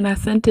picture and I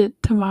sent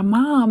it to my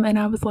mom, and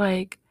I was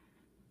like,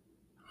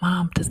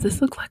 Mom, does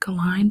this look like a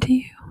line to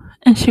you?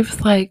 And she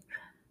was like,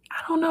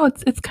 I don't know,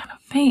 it's kind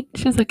of faint.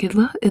 She was like, it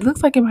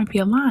looks like it might be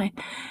a line.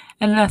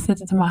 And then I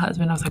sent it to my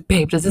husband. I was like,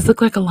 babe, does this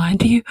look like a line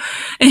to you?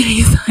 And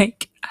he's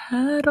like,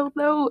 I don't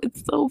know,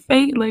 it's so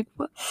faint. Like,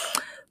 what?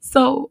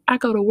 So I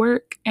go to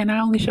work and I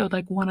only showed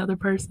like one other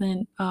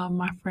person,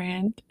 my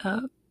friend,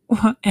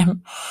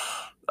 and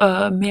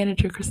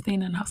manager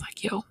Christina, and I was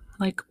like, yo,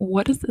 like,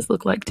 what does this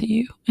look like to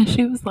you? And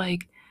she was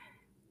like,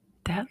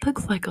 that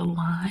looks like a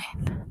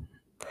line.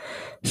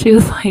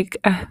 She's like,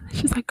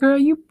 girl,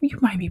 you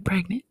might be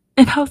pregnant.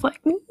 And I was like,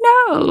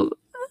 no.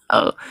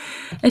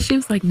 And she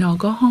was like, no,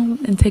 go home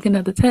and take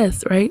another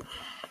test, right?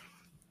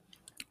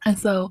 And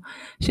so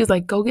she was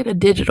like, go get a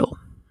digital.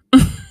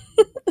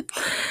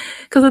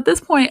 Because at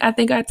this point, I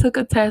think I took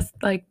a test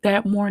like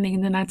that morning,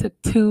 and then I took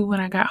 2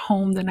 when I got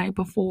home the night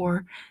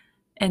before.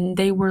 And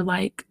they were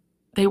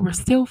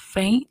still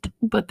faint,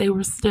 but it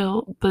was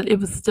still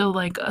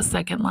like a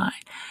second line.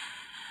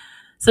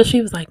 So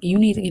she was like, you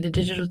need to get a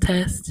digital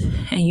test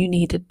and you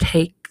need to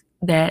take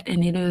that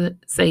and either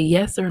say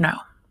yes or no.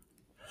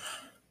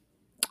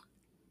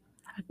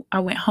 I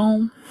went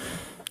home.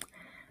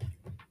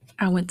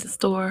 I went to the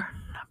store.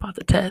 I bought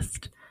the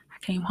test. I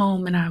came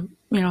home and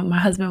my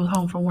husband was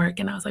home from work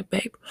and I was like,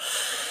 babe,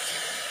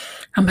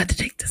 I'm about to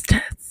take this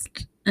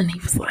test. And he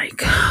was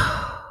like,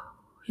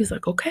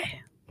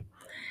 okay.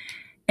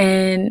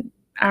 And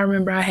I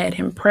remember I had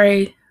him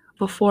pray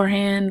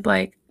beforehand,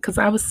 like, because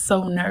I was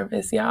so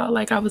nervous, y'all.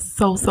 Like, I was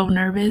so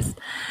nervous.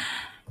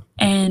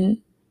 And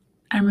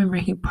I remember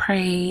he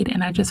prayed,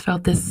 and I just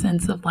felt this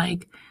sense of,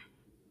 like,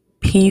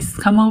 peace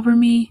come over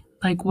me.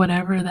 Like,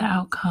 whatever the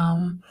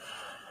outcome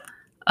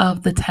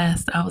of the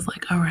test, I was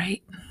like, all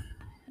right.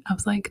 I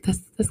was like,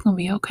 this is going to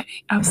be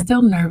okay. I was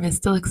still nervous,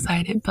 still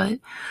excited, but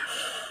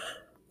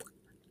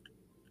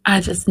I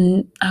was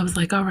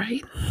like, all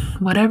right,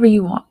 whatever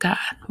you want, God,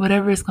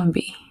 whatever it's going to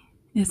be,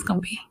 it's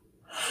going to be.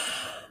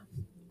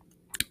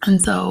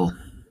 And so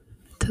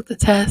took the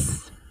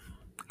test,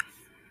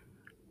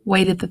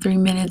 waited the 3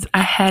 minutes.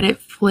 I had it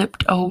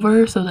flipped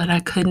over so that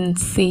I couldn't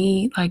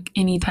see like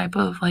any type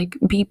of like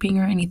beeping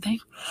or anything.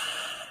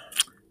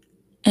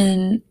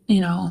 And,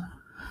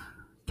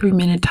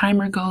 3-minute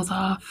timer goes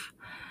off.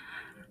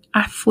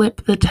 I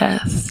flip the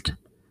test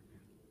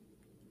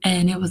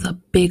and it was a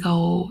big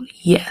old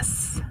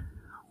yes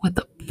with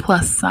a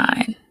plus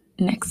sign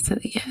next to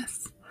the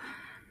yes.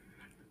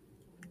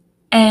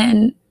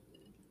 And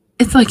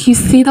it's like you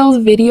see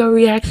those video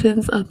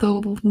reactions of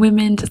the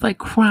women just like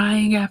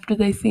crying after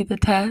they see the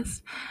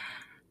test.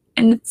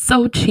 And it's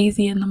so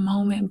cheesy in the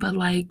moment, but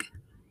like,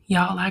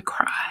 y'all, I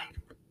cried.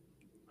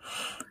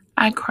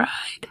 And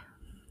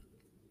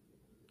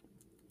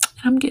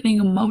I'm getting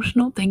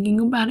emotional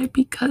thinking about it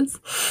because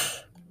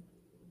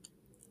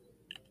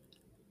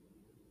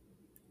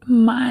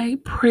my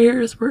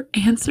prayers were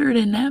answered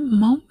in that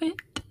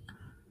moment.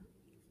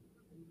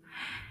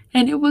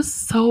 And it was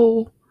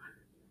so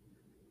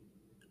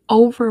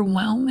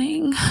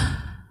overwhelming.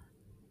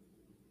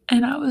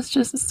 And I was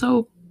just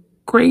so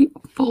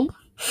grateful.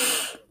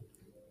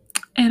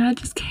 And I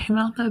just came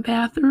out the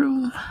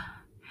bathroom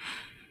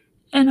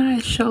and I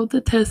showed the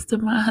test to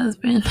my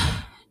husband.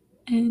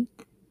 And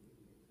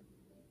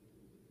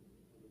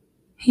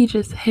he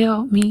just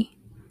held me.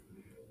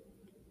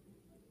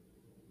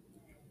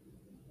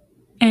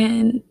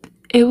 And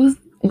it was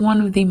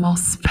one of the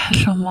most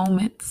special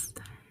moments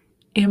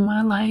in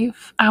my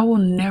life. I will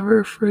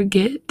never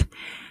forget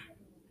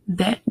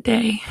that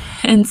day.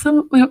 And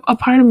a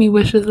part of me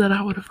wishes that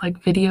I would have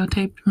like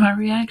videotaped my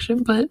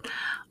reaction, but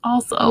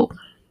also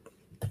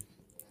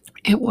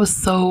it was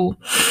such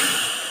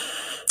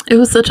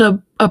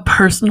a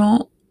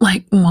personal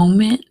like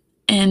moment.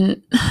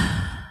 And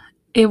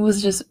it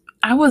was just,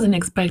 I wasn't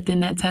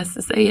expecting that test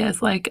to say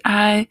yes. Like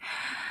I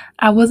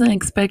wasn't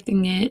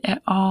expecting it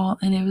at all.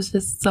 And it was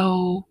just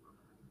so,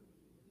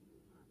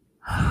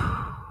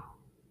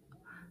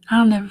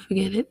 I'll never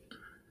forget it.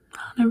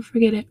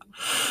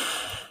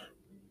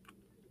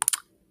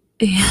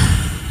 Yeah.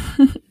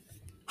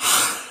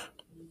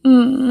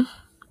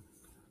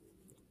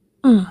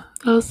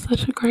 That was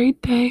such a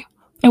great day.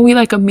 And we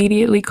like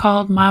immediately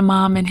called my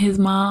mom and his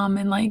mom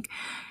and like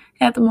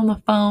had them on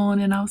the phone.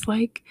 And I was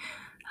like,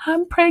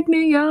 I'm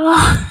pregnant, y'all.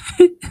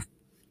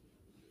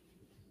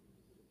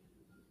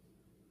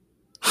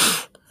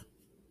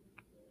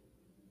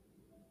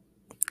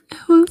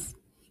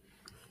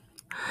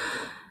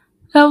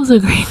 That was a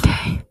great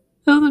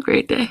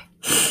day.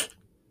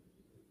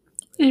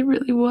 It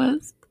really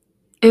was.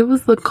 It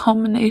was the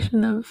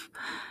culmination of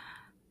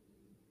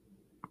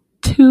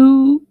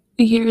 2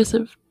 years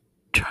of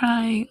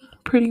trying,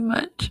 pretty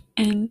much,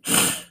 and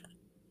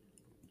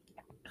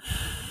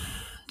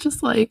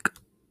just like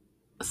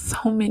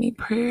so many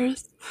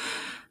prayers,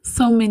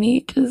 so many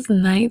just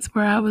nights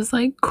where I was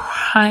like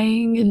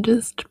crying and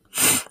just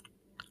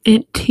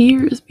in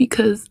tears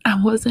because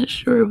I wasn't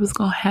sure it was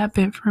gonna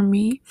happen for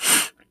me.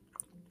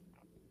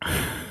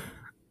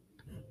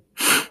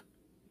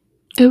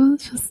 It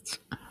was just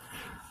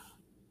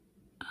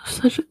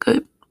such a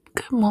good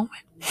moment.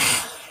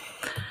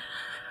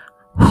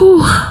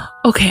 Whew.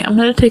 Okay, I'm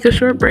gonna take a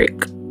short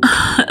break.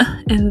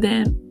 And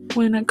then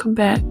when I come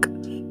back,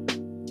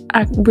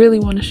 I really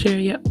want to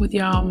share with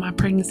y'all my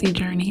pregnancy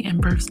journey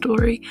and birth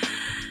story.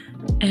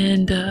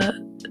 And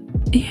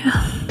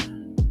yeah,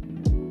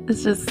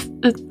 It's just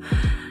a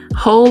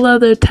whole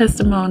other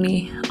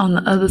testimony on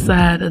the other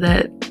side of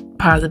that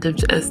positive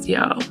test,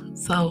 y'all.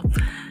 So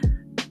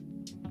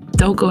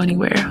don't go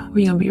anywhere.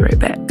 We're going to be right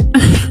back.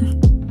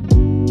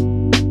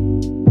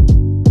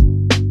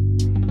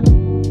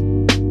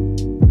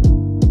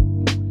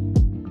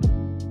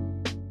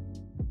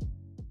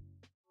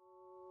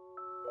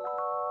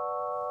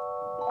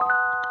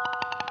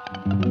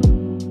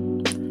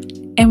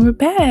 And we're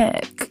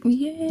back.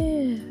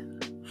 Yeah.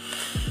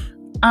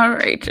 All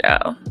right,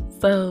 y'all.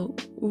 So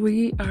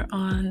we are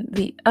on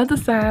the other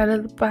side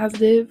of the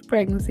positive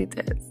pregnancy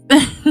test.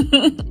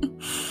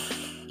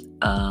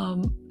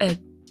 At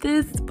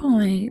this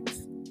point,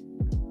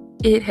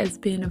 it has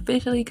been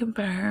officially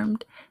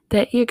confirmed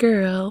that your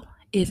girl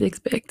is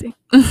expecting.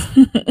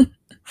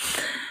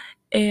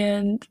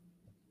 And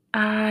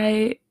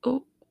we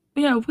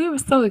were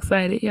so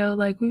excited, yo.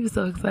 Like, we were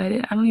so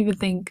excited. I don't even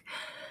think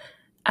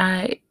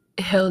I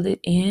held it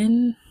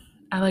in.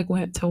 I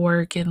went to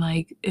work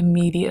and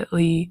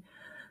immediately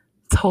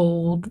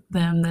told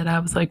them that I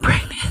was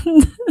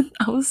pregnant.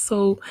 I was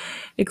so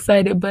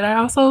excited, but I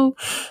also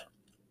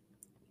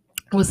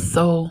was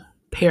so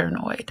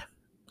paranoid.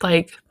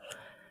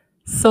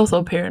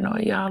 So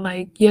paranoid,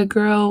 y'all. Your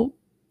girl,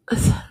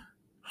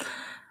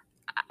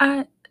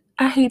 I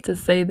hate to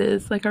say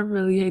this. I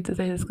really hate to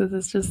say this because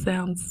this just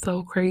sounds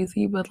so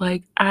crazy, but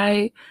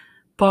I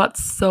bought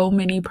so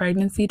many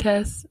pregnancy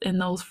tests in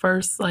those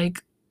first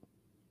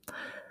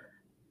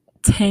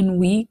 10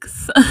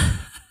 weeks.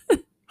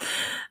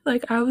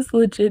 I was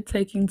legit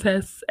taking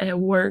tests at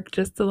work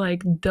just to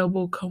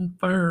double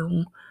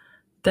confirm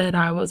that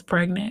I was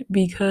pregnant,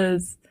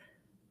 because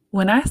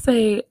when I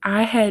say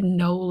I had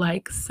no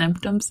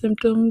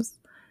symptoms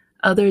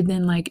other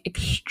than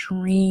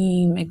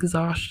extreme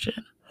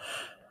exhaustion.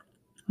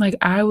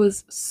 I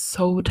was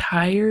so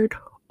tired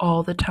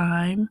all the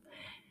time,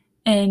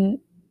 and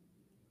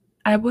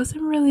I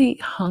wasn't really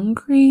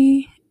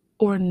hungry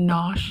or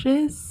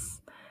nauseous.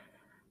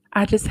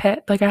 I just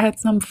had I had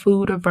some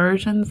food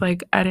aversions. There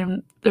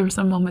were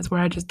some moments where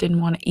I just didn't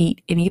want to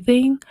eat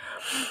anything,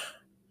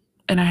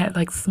 and I had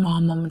small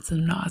moments of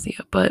nausea,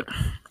 but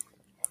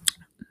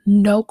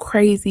no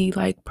crazy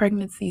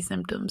pregnancy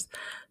symptoms.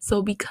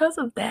 So because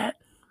of that,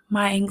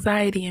 my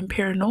anxiety and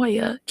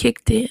paranoia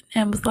kicked in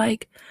and was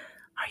like,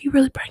 are you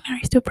really pregnant? Are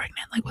you still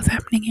pregnant? What's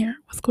happening here?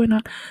 What's going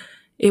on?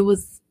 It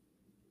was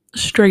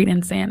straight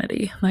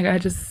insanity. I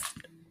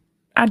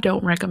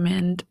don't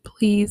recommend.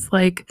 Please,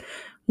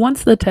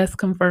 once the test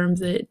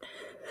confirms it,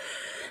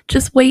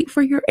 just wait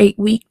for your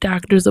 8-week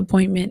doctor's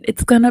appointment.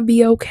 It's gonna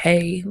be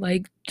okay.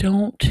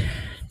 Don't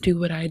do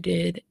what I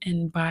did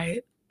and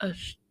buy a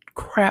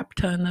crap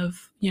ton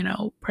of,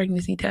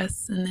 pregnancy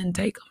tests and then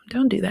take them.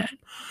 Don't do that.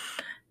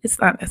 It's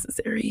not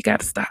necessary. You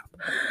gotta stop.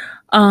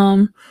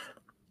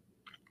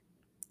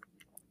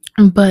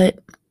 But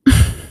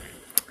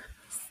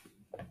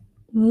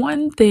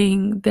one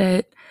thing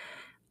that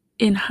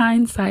in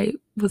hindsight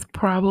was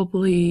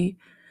probably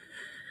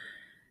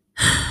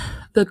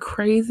the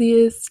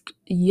craziest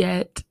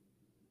yet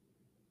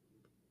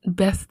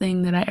best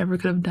thing that I ever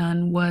could have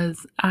done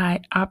was I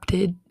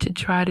opted to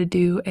try to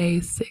do a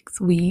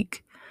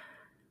 6-week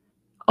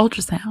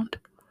ultrasound.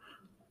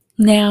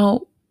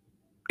 Now,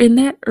 in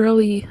that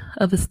early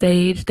of a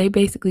stage, they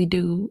basically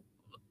do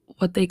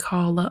what they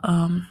call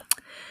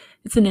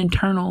it's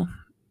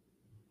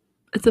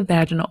a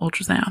vaginal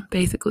ultrasound.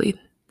 Basically,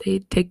 they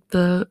take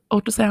the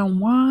ultrasound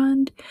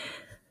wand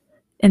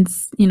and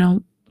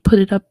put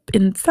it up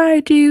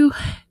inside you,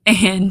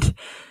 and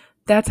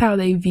that's how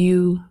they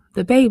view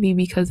the baby,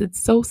 because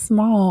it's so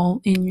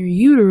small in your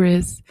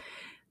uterus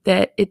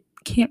that it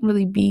can't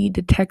really be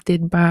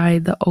detected by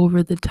the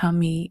over the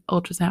tummy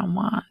ultrasound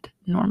wand,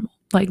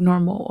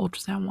 normal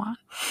ultrasound wand.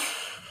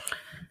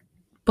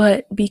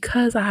 But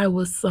because I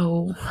was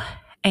so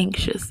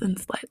anxious and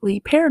slightly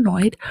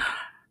paranoid,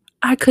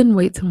 I couldn't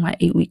wait till my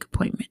 8-week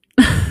appointment.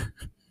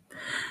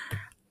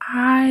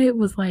 I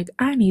was like,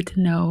 I need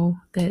to know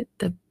that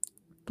the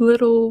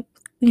little,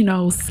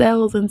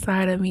 cells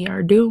inside of me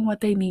are doing what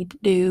they need to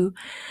do.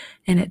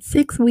 And at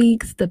 6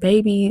 weeks, the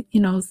baby,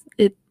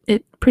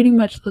 it pretty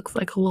much looks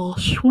like a little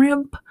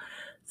shrimp.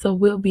 So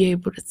we'll be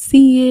able to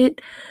see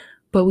it,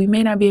 but we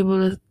may not be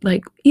able to,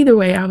 either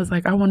way, I was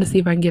like, I want to see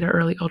if I can get an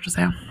early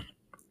ultrasound.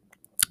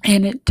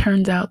 And it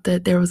turns out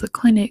that there was a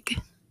clinic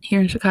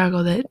here in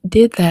Chicago that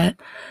did that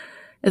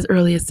as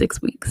early as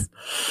 6 weeks.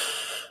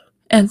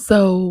 And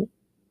so,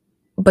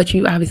 but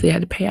you obviously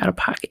had to pay out of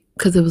pocket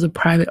because it was a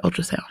private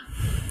ultrasound.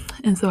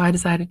 And so I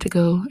decided to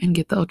go and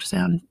get the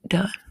ultrasound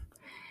done.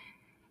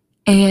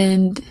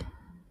 And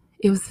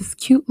it was this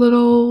cute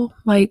little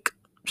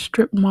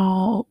strip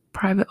mall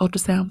private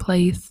ultrasound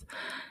place.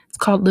 It's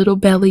called Little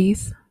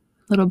Bellies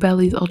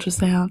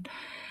Ultrasound.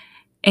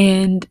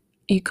 And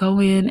you go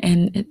in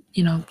and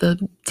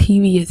the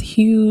TV is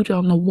huge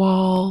on the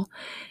wall,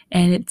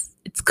 and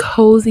it's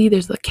cozy.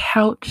 There's a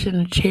couch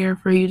and a chair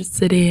for you to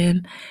sit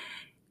in.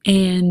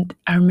 And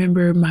I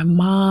remember my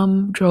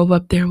mom drove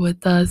up there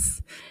with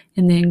us,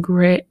 and then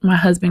my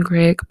husband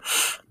Greg,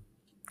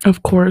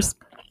 of course.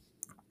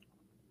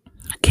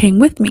 came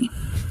with me.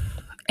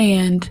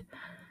 And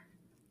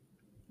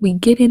we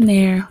get in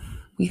there.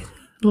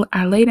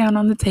 I lay down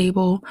on the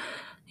table.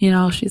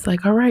 She's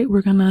like, all right,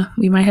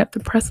 we might have to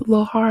press a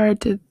little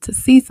hard to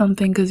see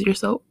something because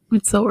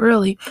it's so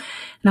early.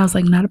 And I was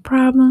like, not a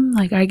problem.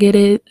 Like, I get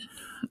it.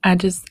 I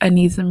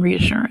need some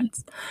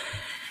reassurance.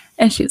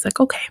 And she was like,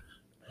 okay.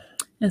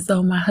 And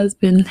so my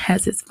husband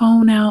has his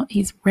phone out.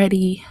 He's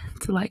ready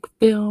to like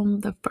film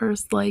the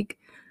first like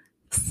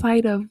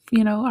sight of,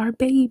 our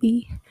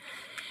baby.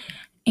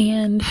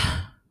 And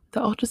the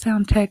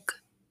ultrasound tech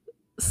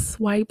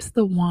swipes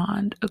the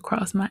wand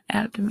across my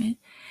abdomen.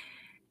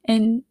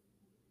 And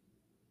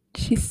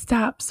she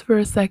stops for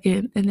a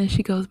second, and then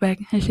she goes back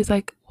and she's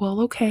like,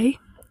 well, okay.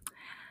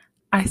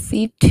 I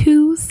see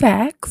 2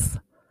 sacs.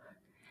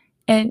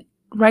 And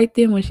right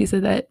then when she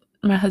said that,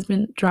 my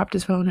husband dropped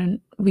his phone and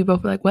we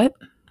both were like, what?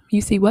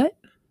 You see what?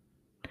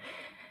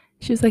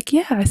 She was like,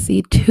 yeah, I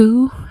see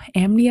 2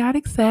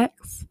 amniotic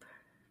sacs.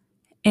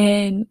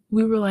 And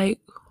we were like,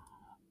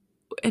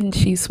 and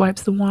she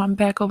swipes the wand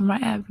back over my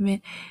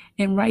abdomen,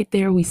 and right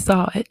there we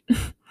saw it.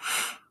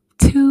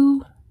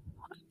 2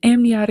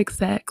 amniotic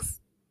sacs.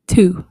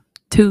 2,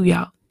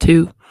 y'all.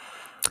 2.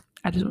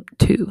 I just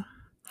 2.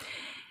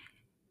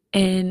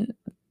 And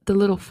the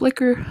little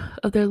flicker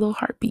of their little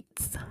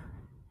heartbeats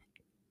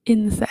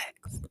in the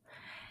sacs.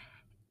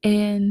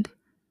 And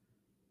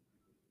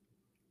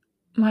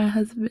my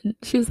husband,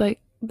 she was like,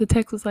 the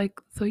text was like,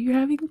 so you're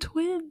having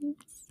twins.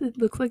 It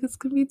looks like it's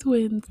going to be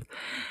twins.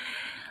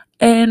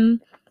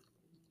 And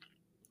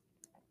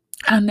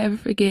I'll never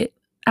forget,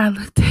 I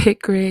looked at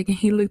Greg and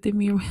he looked at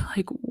me and we were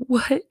like,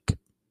 what?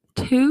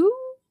 2?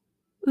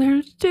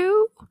 There's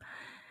 2?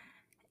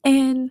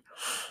 And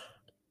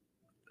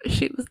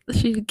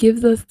she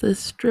gives us the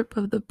strip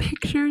of the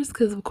pictures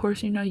because, of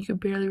course, you could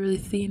barely really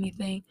see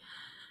anything.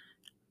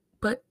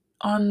 But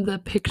on the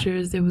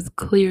pictures, it was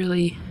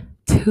clearly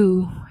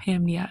 2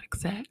 amniotic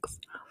sacs.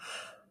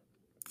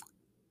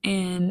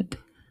 And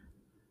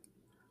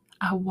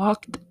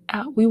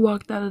we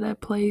walked out of that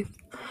place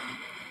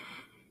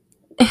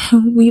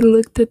and we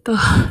looked at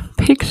the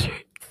pictures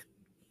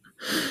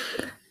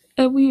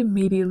and we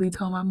immediately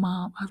told my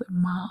mom. I was like,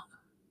 Mom,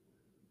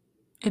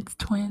 it's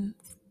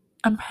twins.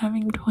 I'm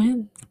having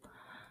twins.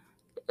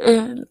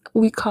 And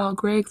we called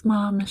Greg's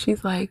mom and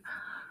she's like,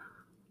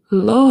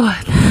 Lord.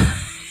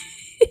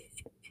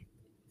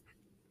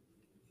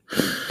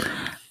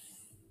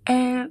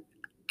 And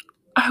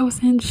I was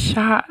in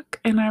shock.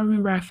 And I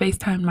remember I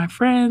FaceTimed my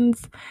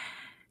friends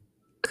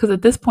because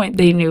at this point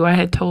they knew. I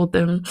had told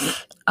them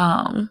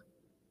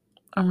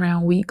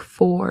around week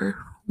 5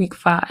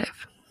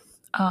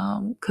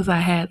 because I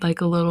had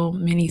like a little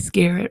mini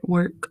scare at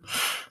work.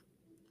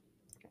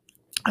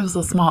 It was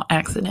a small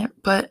accident,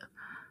 but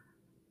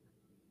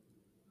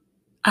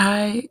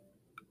I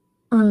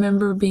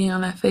remember being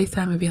on that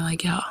FaceTime and being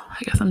like, y'all, I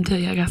got something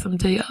to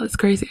tell y'all. It's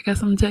crazy. I got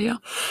something to tell y'all.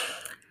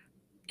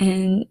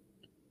 And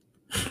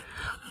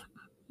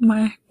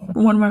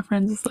one of my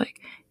friends was like,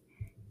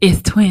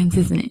 it's twins,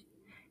 isn't it?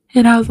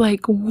 And I was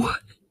like, what?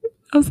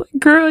 I was like,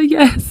 girl,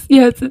 yes,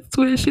 it's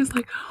twins. She was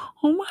like,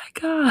 oh my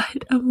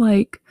God. I'm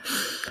like,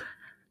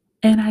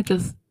 and I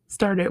just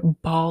started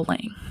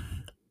bawling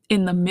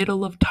in the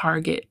middle of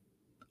Target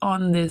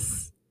on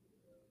this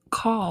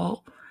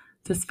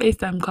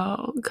FaceTime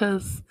call,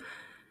 because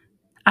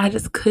I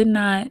just could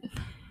not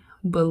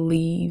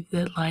believe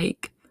that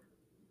like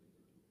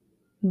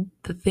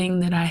the thing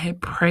that I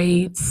had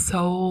prayed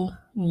so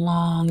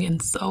long and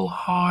so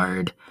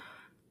hard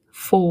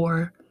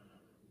for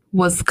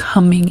was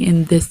coming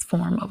in this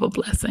form of a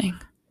blessing.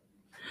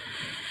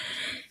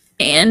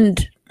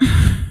 And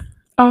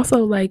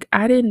also, like,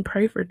 I didn't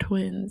pray for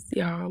twins,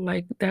 y'all.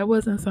 Like, that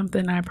wasn't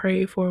something I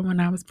prayed for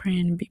when I was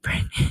praying to be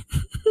pregnant.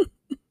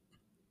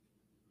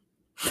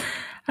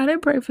 I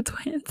didn't pray for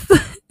twins.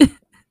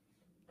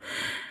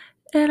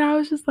 And I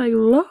was just like,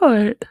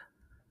 Lord,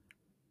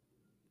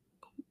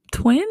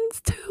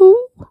 twins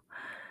too?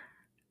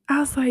 I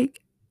was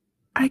like,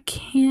 I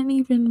can't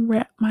even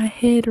wrap my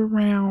head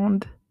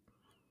around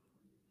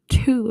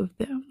 2 of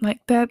them.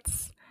 Like,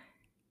 that's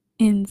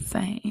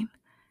insane.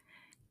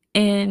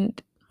 And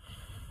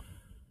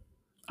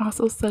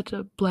also such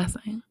a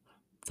blessing.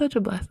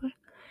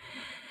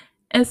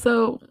 And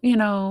so,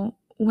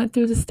 went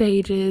through the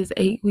stages,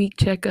 8-week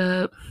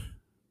checkup,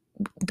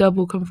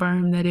 double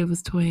confirmed that it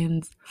was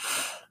twins.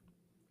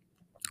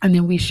 And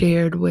then we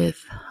shared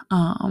with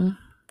the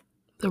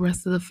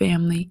rest of the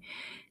family,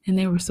 and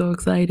they were so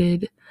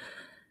excited.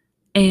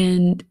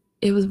 And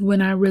it was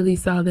when I really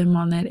saw them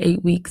on that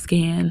 8-week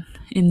scan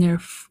in their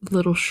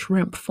little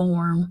shrimp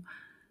form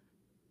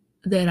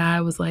that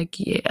I was like,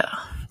 yeah,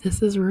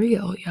 this is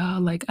real,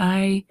 y'all. Like,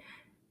 I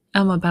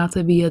am about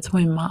to be a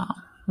twin mom.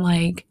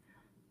 Like,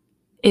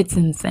 it's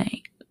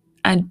insane.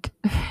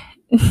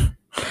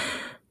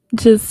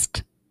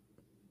 Just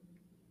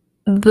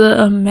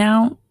the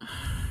amount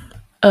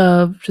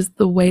of just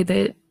the way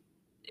that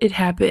it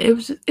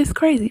happened, it's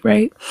crazy,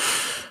 right?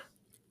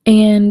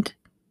 And,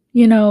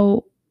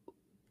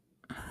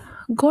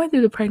 going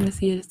through the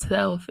pregnancy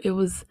itself, it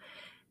was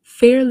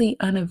fairly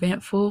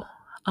uneventful.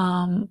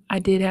 I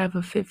did have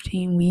a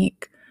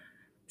 15-week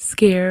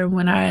scare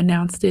when I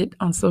announced it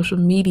on social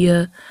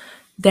media.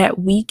 That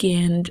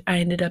weekend, I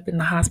ended up in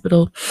the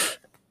hospital.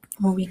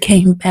 When we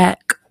came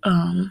back,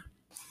 I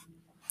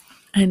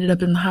ended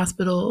up in the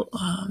hospital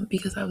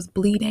because I was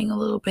bleeding a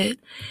little bit.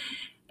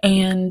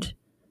 And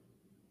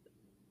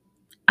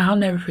I'll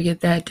never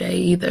forget that day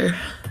either,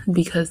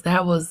 because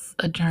that was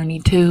a journey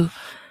too.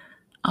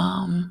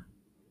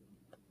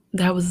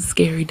 That was a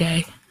scary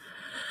day.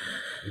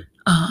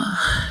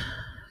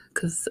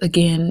 Because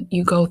again,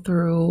 you go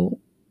through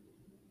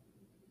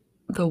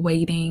the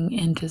waiting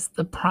and just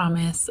the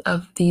promise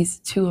of these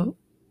two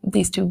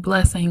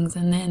blessings,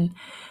 and then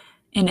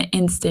in an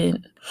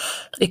instant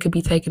it could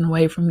be taken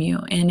away from you.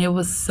 And it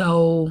was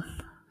so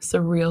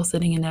surreal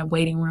sitting in that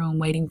waiting room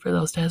waiting for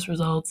those test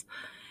results.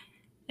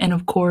 And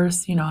of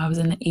course, I was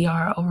in the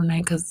ER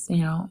overnight because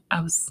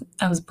I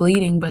was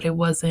bleeding, but it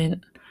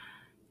wasn't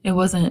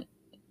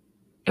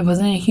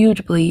a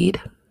huge bleed.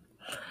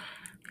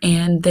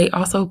 And they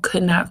also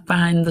could not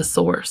find the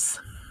source.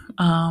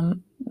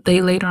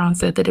 They later on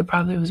said that it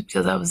probably was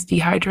because I was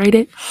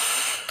dehydrated,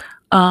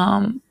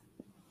 and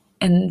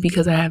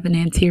because I have an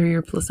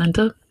anterior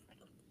placenta,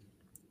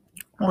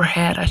 or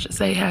had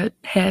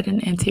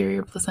an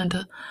anterior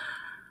placenta,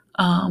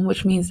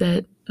 which means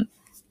that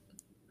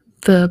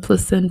the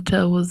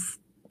placenta was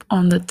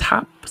on the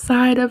top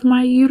side of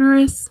my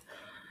uterus.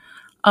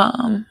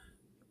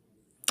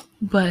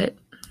 But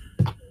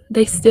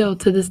they still,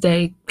 to this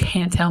day,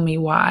 can't tell me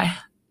why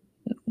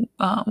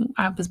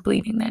I was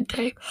bleeding that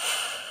day.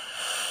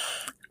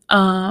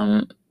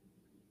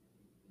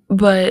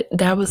 But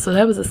that was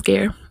a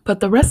scare. But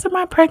the rest of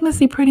my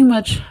pregnancy pretty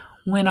much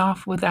went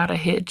off without a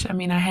hitch. I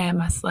mean, I had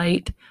my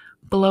slight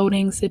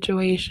bloating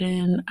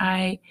situation.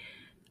 I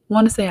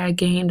want to say I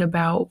gained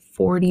about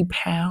 40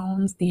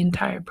 pounds the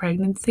entire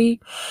pregnancy.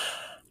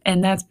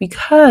 And that's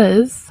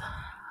because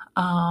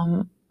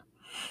I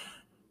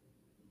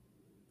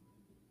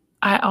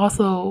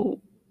also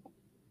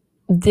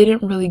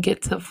didn't really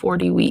get to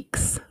 40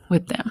 weeks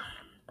with them.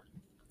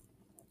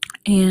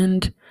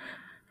 And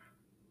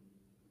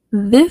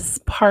this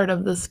part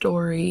of the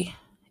story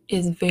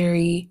this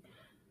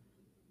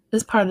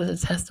part of the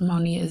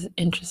testimony is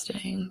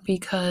interesting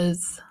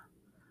because,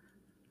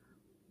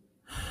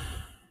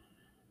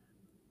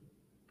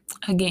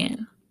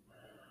 again,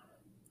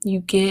 you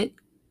get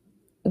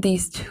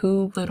these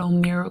two little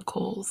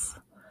miracles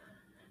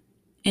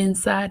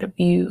inside of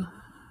you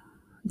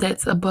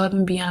that's above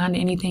and beyond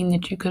anything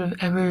that you could have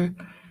ever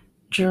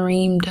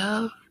dreamed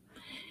of.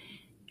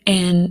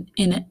 And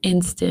in an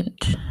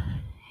instant,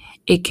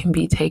 it can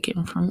be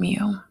taken from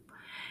you.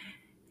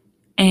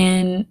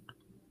 And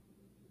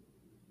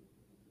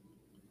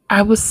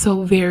I was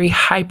so very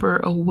hyper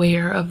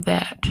aware of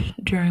that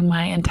during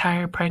my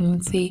entire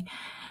pregnancy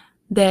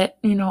that,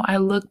 I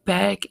look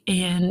back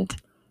and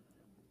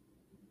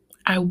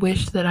I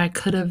wish that I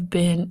could have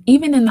been,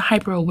 even in the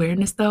hyper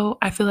awareness though,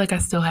 I feel like I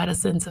still had a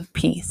sense of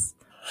peace,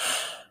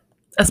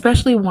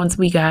 especially once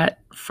we got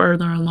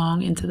further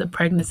along into the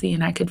pregnancy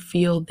and I could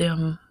feel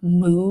them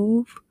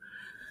move.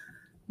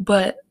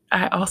 But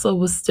I also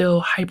was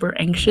still hyper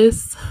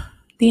anxious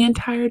the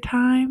entire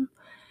time.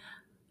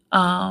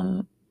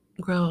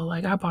 Girl,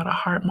 like I bought a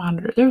heart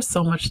monitor. There was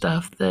so much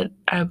stuff that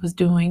I was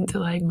doing to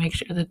like make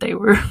sure that they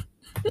were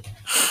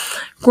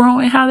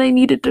growing how they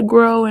needed to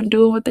grow and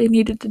doing what they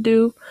needed to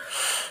do.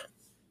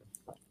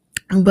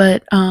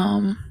 But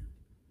at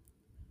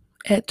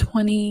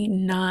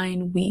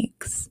 29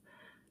 weeks,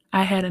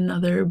 I had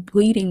another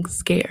bleeding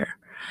scare.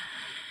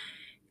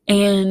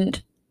 And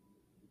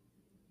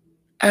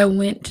I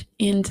went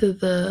into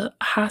the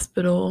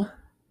hospital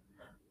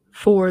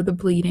for the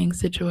bleeding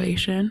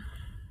situation.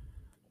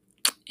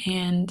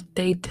 And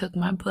they took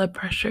my blood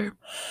pressure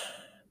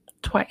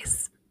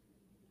twice.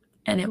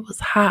 And it was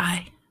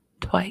high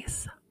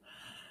twice.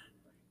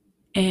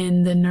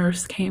 And the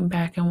nurse came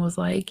back and was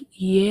like,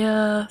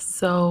 yeah,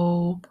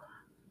 so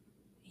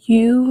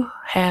you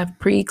have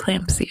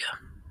preeclampsia.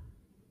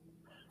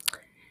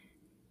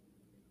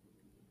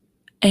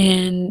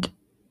 And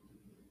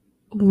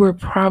we're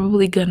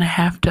probably going to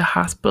have to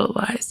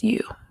hospitalize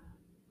you.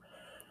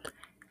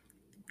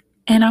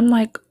 And I'm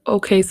like,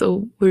 okay,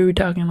 so we were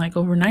talking like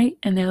overnight?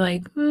 And they're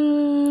like,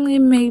 it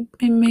may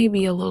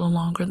be a little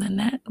longer than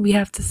that. We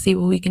have to see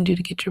what we can do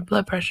to get your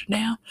blood pressure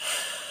down.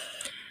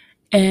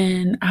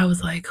 And I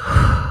was like,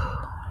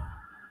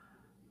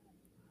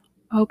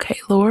 okay,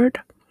 Lord.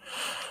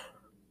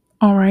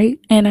 All right.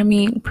 And I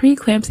mean,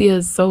 preeclampsia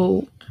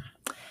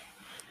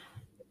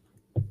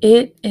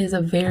it is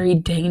a very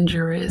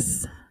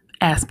dangerous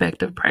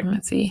aspect of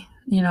pregnancy.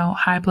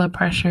 High blood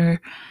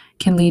pressure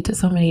can lead to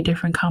so many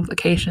different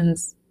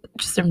complications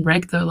just in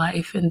regular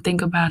life. And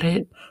think about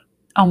it,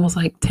 almost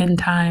like 10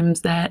 times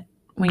that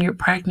when you're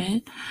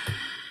pregnant.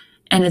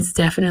 And it's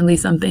definitely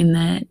something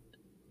that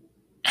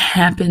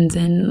happens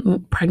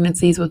in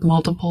pregnancies with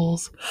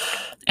multiples,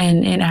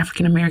 and in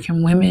African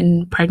American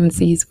women,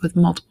 pregnancies with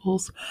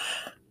multiples.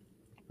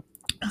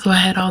 So I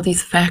had all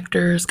these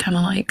factors kind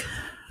of like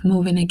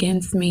moving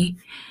against me.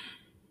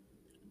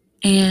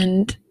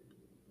 And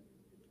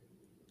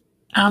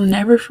I'll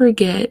never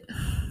forget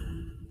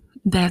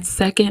that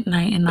second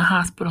night in the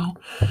hospital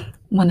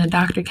when the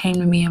doctor came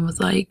to me and was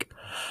like,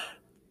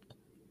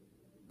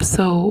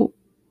 so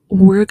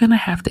we're going to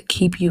have to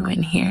keep you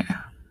in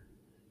here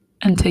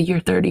until you're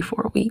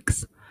 34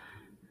 weeks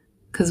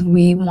because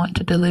we want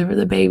to deliver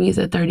the babies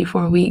at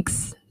 34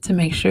 weeks to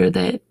make sure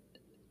that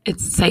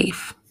it's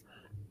safe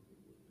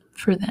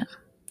for them.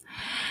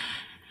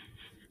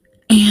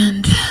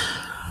 And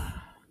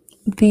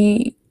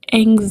the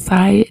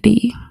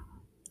anxiety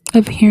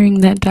of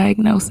hearing that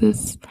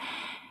diagnosis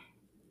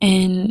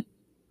and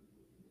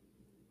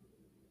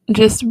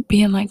just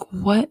being like,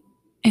 what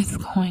is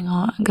going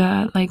on,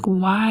 God? Like,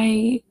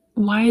 why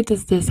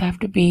does this have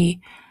to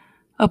be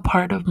a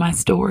part of my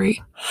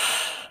story?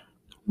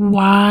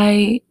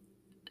 Why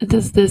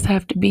does this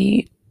have to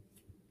be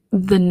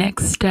the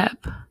next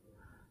step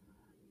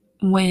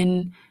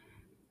when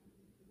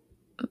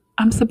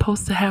I'm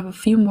supposed to have a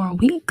few more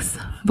weeks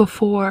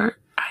before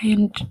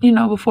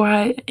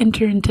I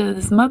enter into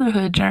this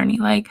motherhood journey?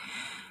 Like,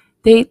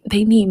 they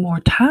need more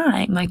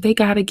time. Like, they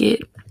got to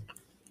get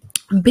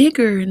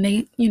bigger and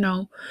they,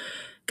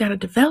 got to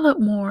develop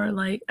more.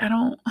 Like,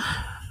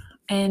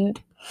 and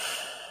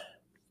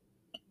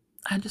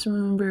I just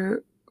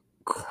remember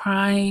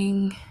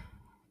crying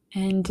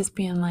and just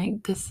being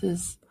like, this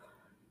is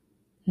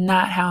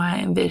not how I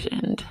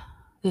envisioned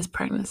this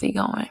pregnancy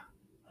going.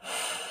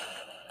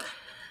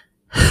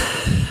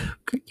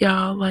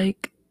 Y'all,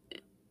 like,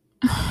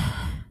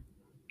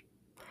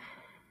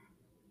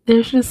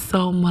 there's just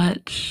so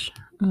much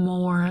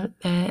more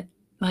that,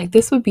 like,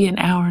 this would be an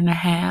hour and a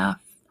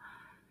half,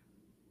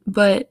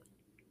 but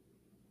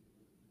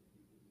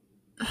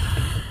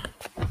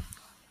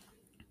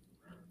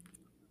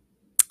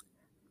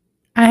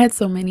I had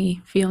so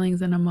many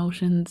feelings and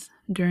emotions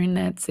during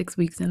that 6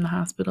 weeks in the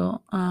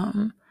hospital.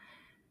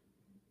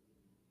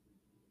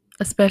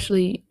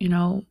 Especially,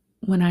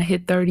 when I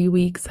hit 30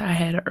 weeks, I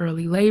had an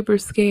early labor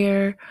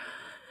scare.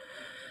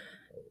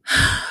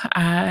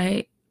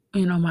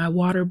 My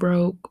water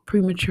broke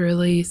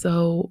prematurely,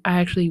 so I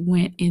actually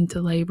went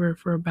into labor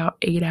for about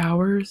 8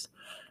 hours,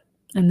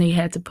 and they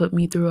had to put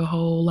me through a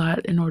whole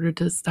lot in order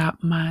to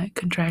stop my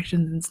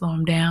contractions and slow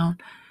them down.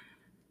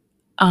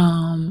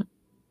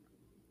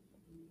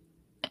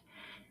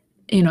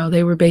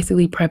 They were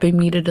basically prepping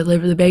me to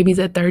deliver the babies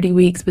at 30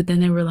 weeks, but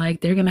then they were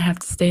like, they're going to have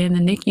to stay in the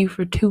NICU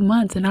for 2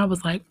 months. And I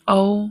was like,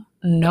 oh,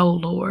 no,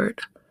 Lord,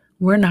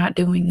 we're not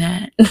doing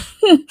that.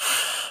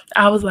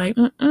 I was like,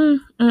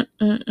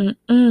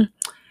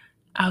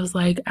 I was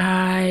like,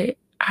 I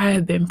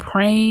have been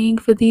praying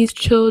for these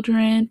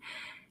children,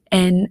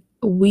 and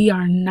we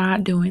are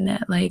not doing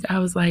that. Like, I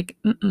was like,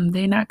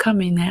 they're not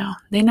coming now.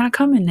 They're not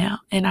coming now.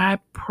 And I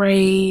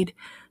prayed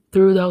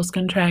through those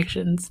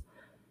contractions.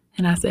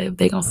 And I said,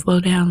 they're going to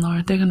slow down,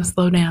 Lord. They're going to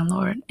slow down,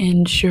 Lord.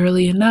 And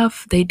surely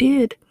enough, they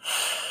did.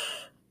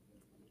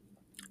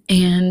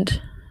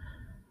 And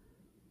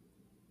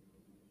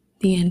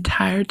the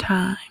entire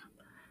time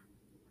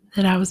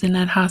that I was in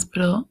that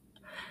hospital,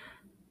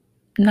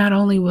 not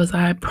only was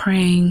I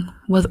praying,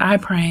 my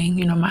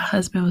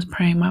husband was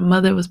praying, my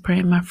mother was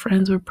praying, my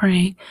friends were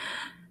praying.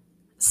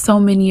 So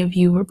many of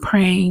you were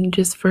praying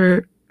just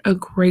for a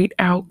great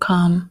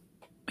outcome,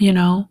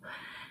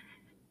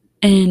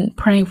 and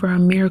praying for a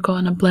miracle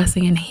and a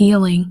blessing and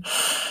healing.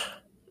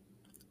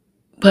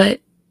 But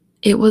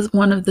it was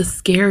one of the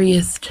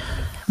scariest,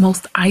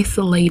 most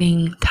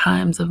isolating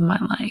times of my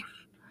life.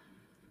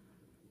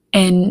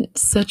 And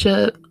such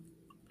a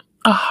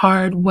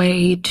hard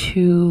way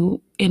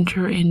to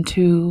enter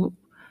into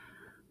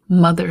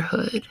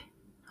motherhood.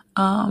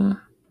 I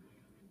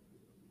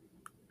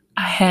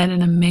had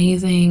an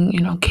amazing,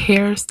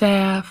 care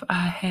staff.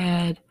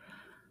 I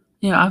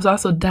was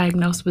also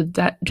diagnosed with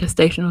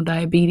gestational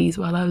diabetes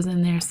while I was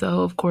in there.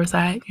 So, of course,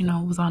 I,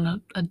 was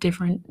on a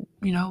different,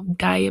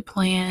 diet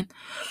plan.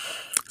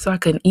 So I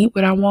couldn't eat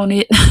what I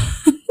wanted.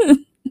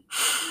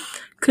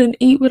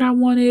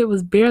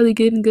 Was barely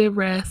getting good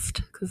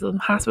rest because the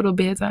hospital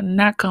beds are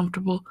not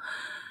comfortable.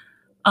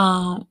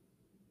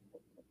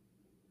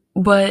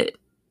 But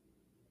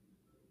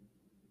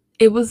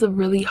it was a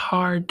really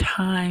hard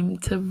time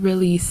to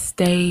really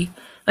stay,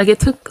 like, it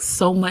took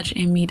so much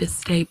in me to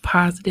stay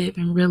positive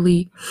and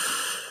really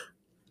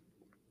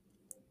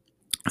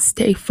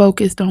stay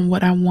focused on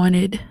what I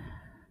wanted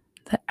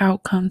the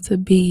outcome to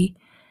be,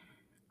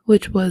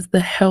 which was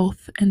the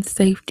health and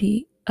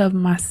safety of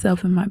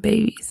myself and my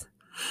babies.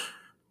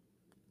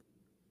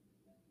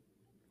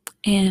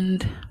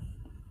 And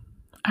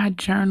I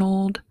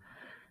journaled,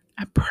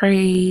 I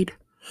prayed,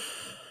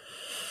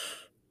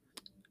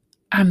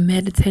 I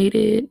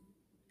meditated,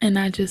 and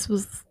I just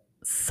was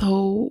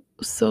so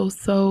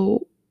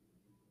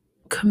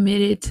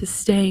committed to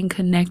staying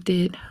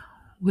connected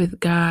with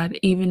God,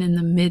 even in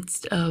the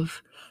midst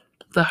of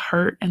the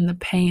hurt and the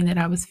pain that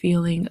I was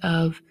feeling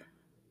of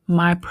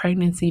my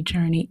pregnancy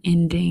journey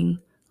ending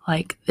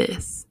like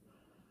this.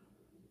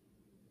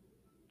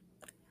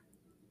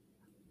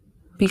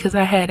 because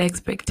I had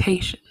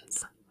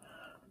expectations.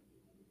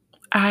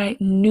 I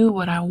knew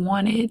what I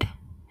wanted,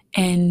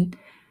 and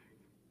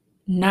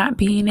not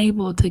being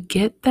able to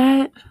get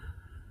that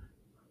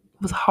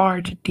was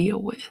hard to deal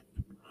with.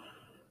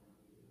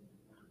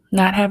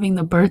 Not having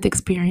the birth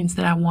experience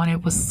that I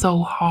wanted was so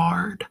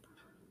hard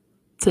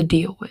to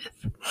deal with.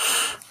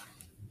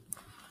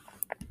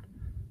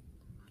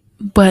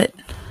 But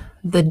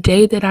the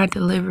day that I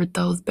delivered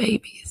those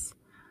babies,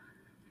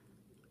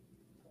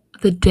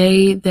 the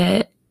day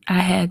that I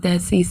had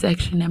that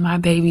C-section and my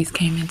babies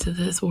came into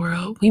this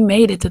world, we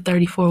made it to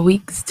 34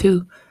 weeks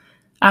too.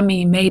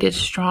 Made it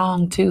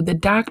strong too. The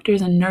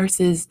doctors and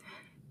nurses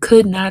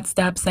could not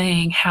stop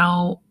saying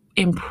how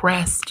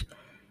impressed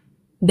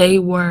they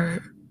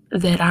were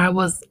that I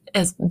was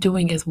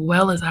doing as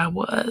well as I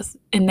was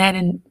in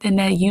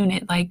that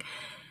unit. Like,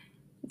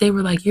 they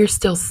were like, "You're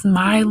still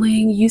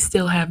smiling, you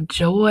still have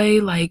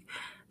joy, like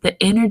the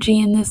energy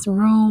in this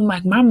room."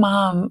 Like, my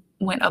mom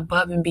went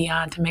above and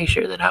beyond to make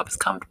sure that I was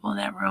comfortable in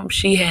that room.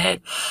 She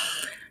had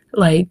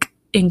like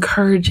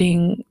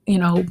encouraging,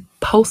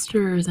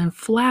 posters and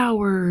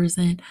flowers,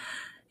 and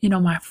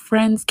my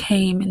friends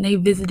came and they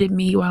visited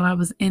me while I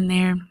was in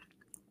there.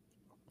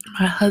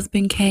 My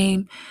husband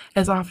came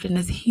as often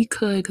as he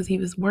could because he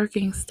was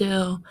working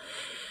still.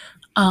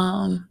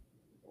 I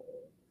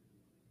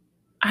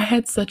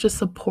had such a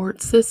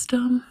support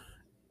system,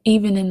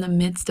 even in the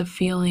midst of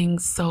feeling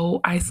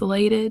so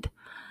isolated,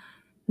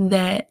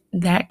 that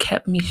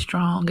kept me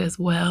strong as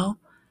well.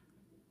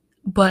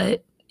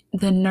 But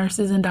the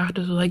nurses and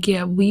doctors were like,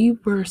 "Yeah, we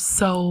were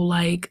so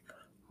like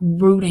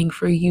rooting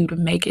for you to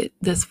make it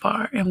this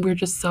far, and we're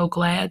just so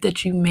glad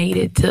that you made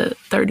it to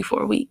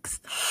 34 weeks."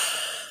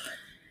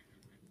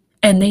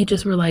 And they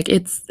just were like,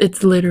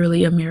 it's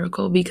literally a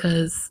miracle,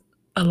 because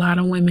a lot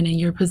of women in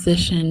your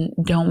position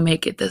don't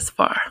make it this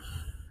far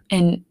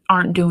and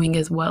aren't doing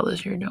as well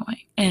as you're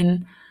doing.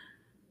 And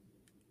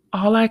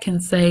all I can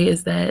say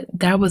is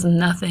that was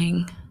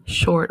nothing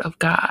short of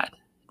God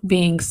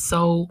being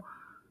so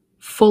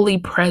fully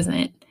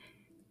present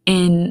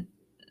in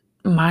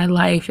my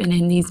life and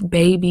in these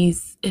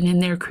babies and in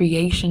their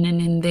creation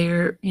and in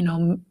their,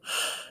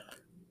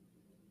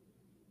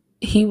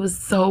 he was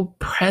so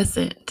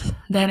present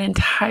that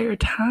entire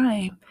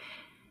time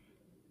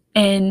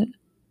and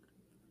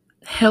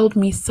held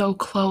me so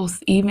close,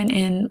 even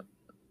in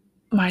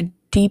my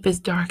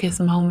deepest, darkest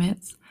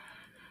moments.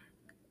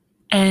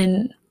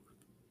 And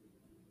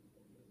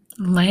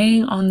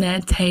laying on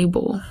that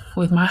table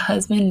with my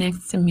husband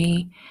next to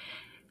me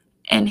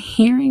and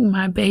hearing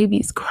my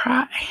babies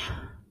cry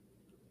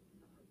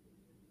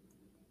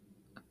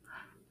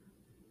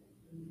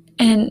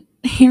and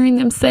hearing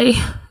them say,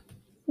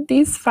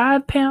 "These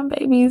 5-pound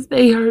babies,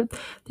 they're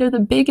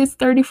the biggest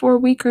 34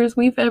 weekers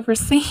we've ever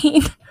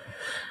seen."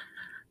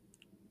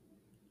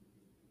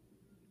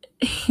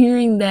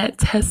 Hearing that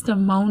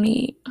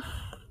testimony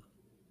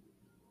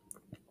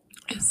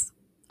is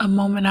a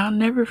moment I'll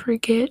never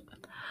forget.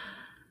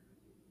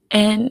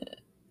 And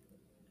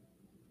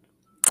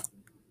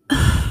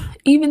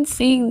even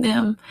seeing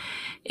them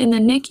in the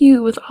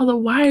NICU with all the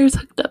wires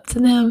hooked up to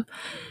them,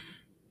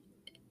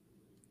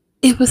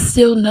 it was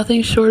still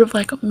nothing short of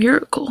like a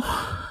miracle,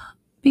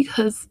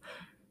 because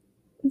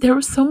there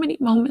were so many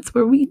moments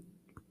where we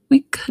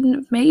couldn't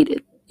have made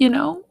it,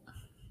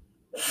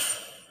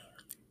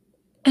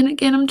 And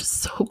again, I'm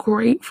just so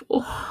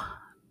grateful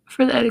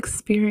for that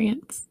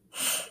experience.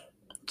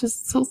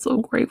 Just so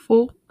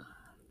grateful.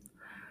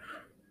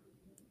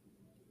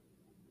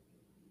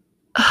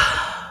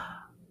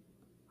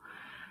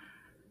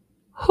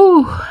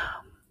 Whew.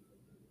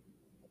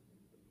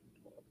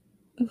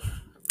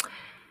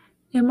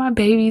 And my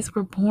babies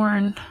were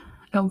born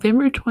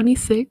November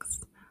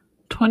 26th,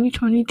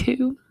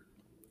 2022.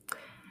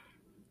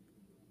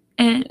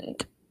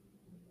 And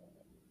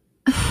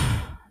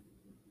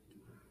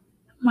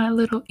my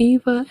little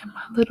Eva and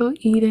my little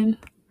Eden,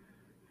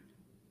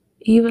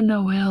 Eva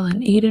Noel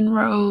and Eden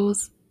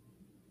Rose.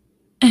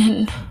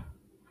 And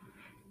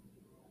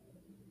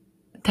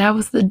that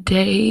was the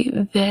day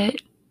that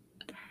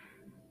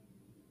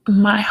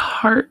my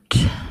heart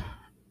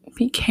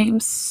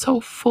became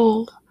so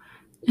full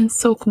and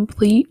so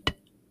complete.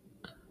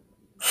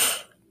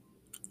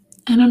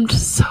 And I'm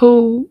just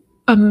so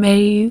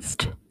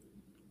amazed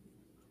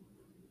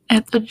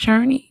at the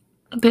journey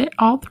that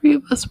all three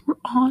of us were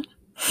on.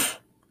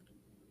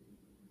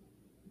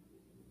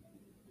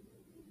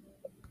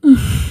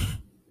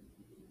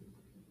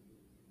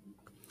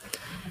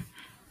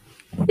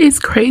 It's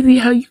crazy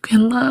how you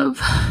can love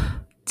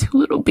two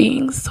little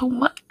beings so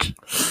much.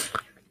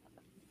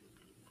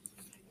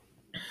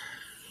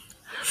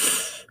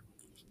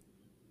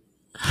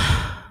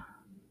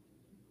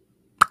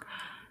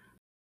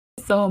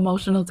 So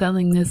emotional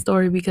telling this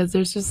story because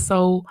there's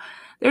so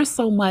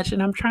much,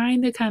 and I'm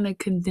trying to kind of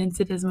condense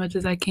it as much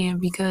as I can,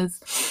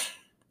 because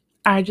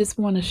I just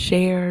want to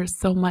share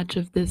so much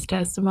of this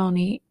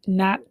testimony,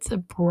 not to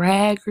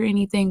brag or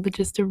anything, but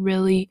just to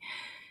really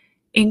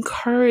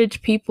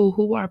encourage people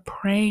who are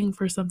praying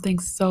for something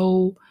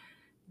so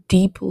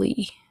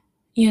deeply,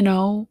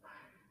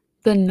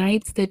 the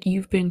nights that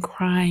you've been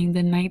crying,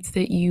 the nights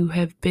that you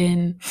have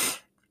been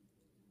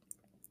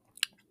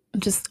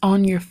just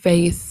on your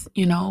face,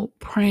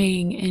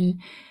 praying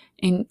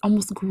and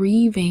almost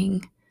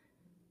grieving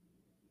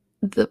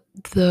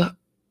the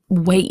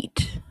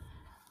weight.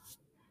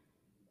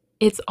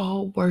 It's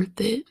all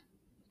worth it.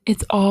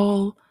 It's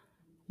all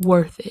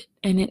worth it.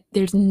 And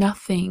there's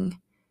nothing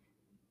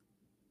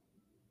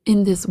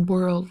in this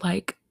world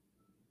like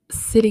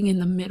sitting in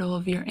the middle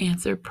of your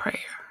answered prayer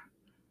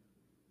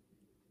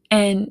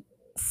and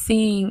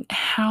seeing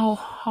how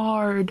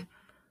hard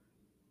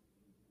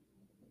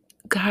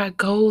God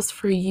goes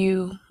for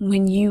you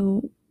when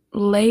you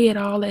lay it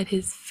all at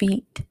his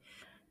feet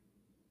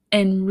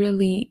and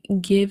really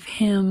give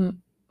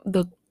him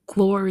the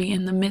glory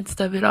in the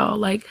midst of it all.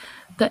 Like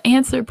the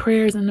answered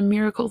prayers and the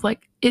miracles,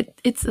 like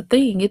it's a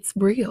thing. It's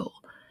real.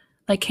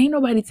 Like can't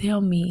nobody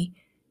tell me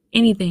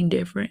anything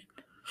different.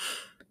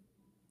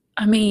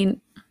 I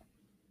mean,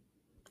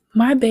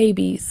 my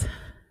babies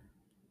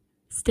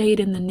stayed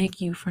in the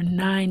NICU for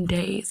 9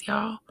 days,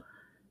 y'all.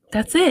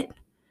 That's it.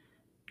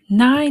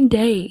 9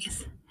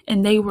 days.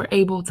 And they were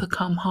able to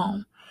come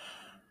home.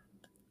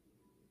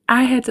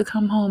 I had to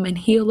come home and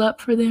heal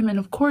up for them. And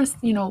of course,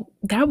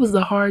 that was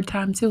a hard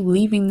time too,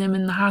 leaving them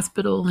in the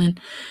hospital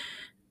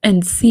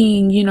and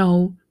seeing,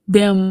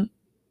 them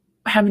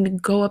having to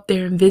go up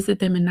there and visit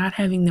them and not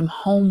having them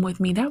home with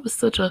me. That was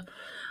such a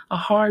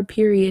hard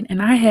period.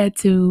 And I had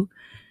to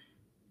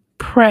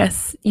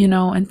press,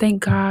 and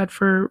thank God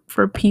for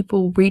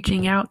people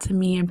reaching out to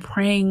me and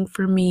praying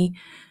for me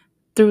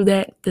through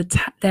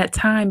that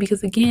time,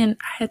 because again,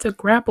 I had to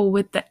grapple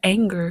with the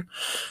anger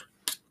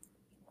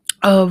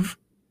of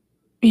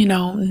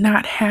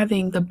not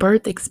having the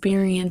birth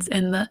experience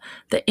and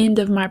the end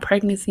of my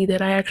pregnancy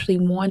that I actually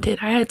wanted.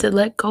 I had to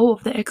let go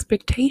of the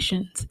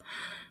expectations.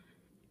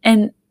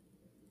 And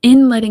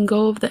in letting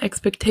go of the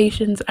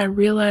expectations, I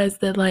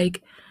realized that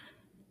like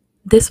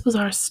this was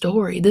our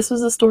story. This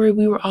was a story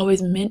we were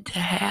always meant to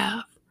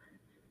have.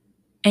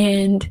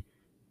 And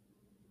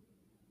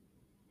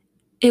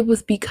it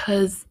was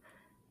because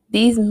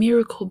these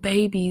miracle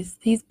babies,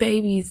 these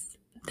babies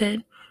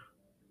that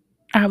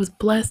I was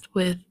blessed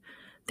with,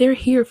 they're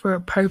here for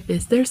a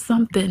purpose. There's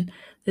something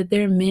that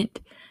they're meant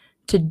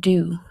to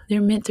do.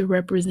 They're meant to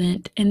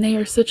represent. And they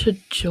are such a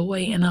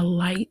joy and a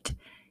light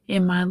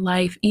in my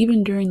life,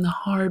 even during the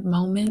hard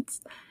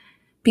moments,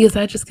 because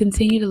I just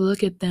continue to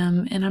look at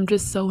them and I'm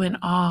just so in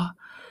awe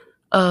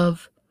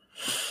of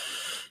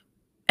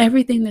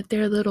everything that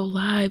their little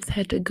lives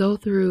had to go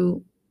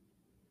through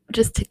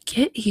just to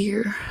get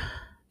here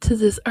to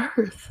this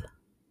earth.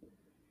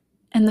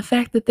 And the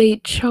fact that they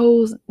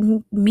chose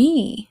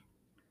me,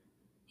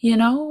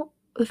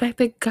 the fact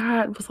that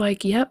God was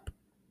like, yep,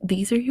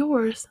 these are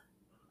yours.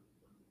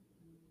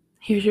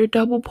 Here's your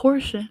double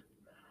portion.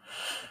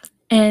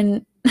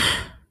 And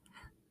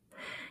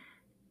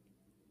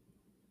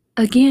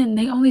again,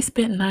 they only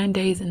spent 9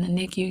 days in the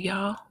NICU,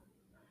 y'all.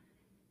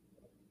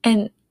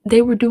 And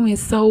they were doing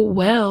so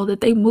well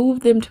that they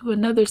moved them to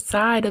another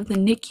side of the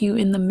NICU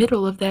in the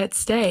middle of that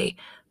stay.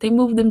 They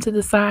moved them to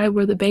the side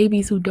where the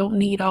babies who don't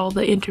need all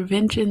the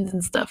interventions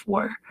and stuff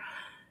were.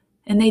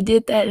 And they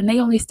did that, and they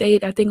only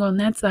stayed, I think, on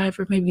that side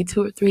for maybe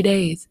 2 or 3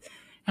 days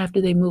after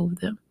they moved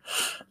them,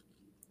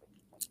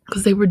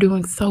 because they were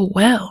doing so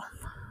well.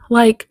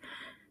 Like,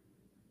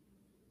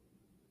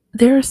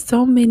 there are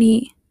so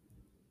many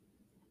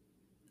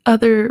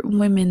other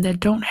women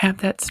that don't have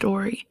that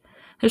story.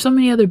 There's so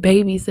many other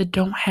babies that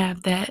don't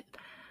have that.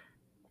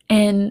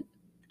 And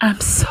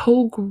I'm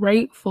so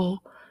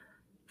grateful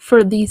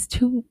for these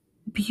two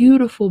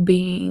beautiful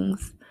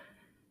beings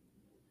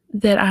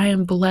that I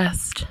am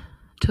blessed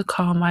to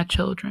call my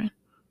children.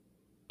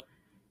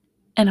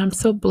 And I'm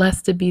so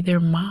blessed to be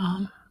their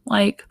mom.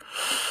 Like,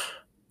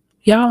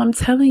 y'all, I'm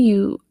telling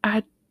you,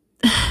 I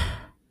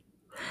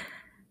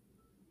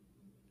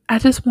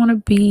just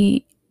want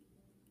to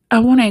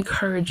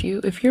encourage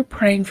you. If you're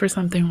praying for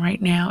something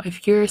right now,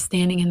 if you're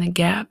standing in the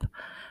gap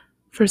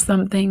for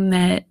something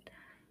that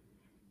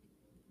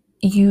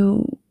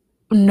you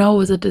know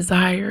is a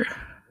desire,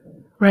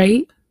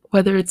 right?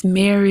 Whether it's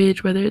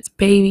marriage, whether it's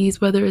babies,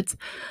 whether it's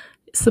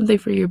something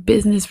for your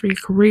business, for your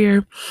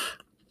career,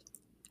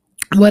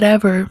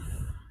 whatever,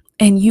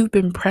 and you've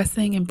been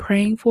pressing and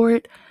praying for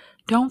it,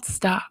 don't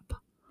stop.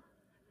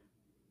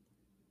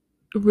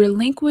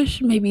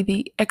 Relinquish maybe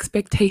the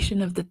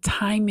expectation of the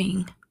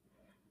timing,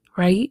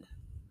 right?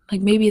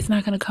 Like maybe it's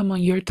not going to come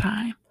on your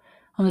time,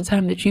 on the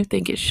time that you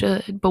think it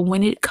should. But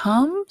when it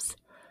comes,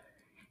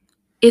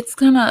 it's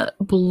going to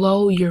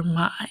blow your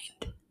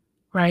mind,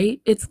 right?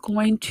 It's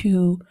going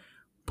to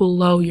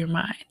blow your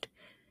mind.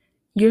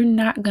 You're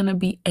not going to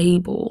be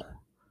able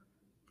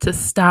to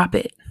stop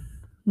it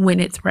when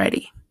it's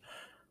ready.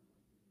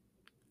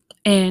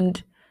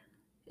 And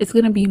it's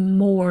going to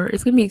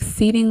be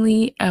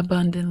exceedingly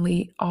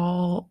abundantly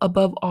all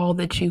above all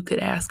that you could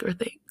ask or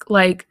think.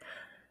 Like,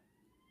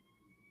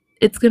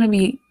 it's going to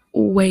be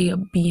way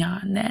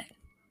beyond that.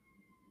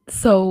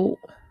 So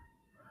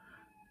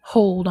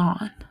hold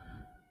on.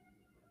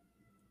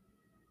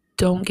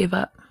 Don't give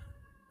up.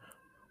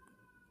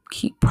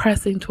 keep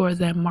pressing towards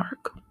that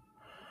mark.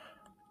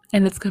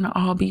 And it's going to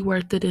all be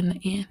worth it in the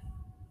end.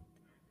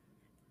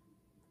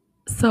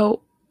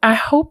 So I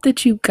hope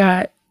that you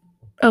got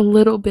a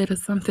little bit of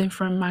something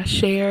from my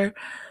share.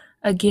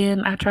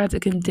 Again, I tried to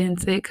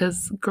condense it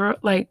because, girl,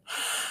 like,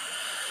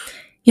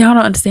 y'all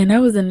don't understand.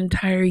 That was an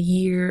entire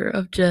year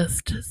of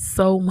just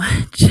so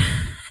much.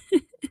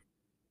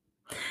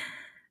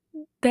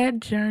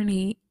 That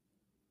journey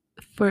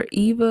for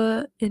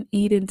Eva and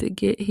Eden to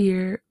get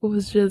here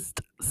was just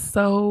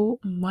so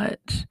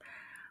much.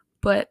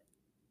 But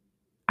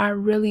I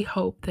really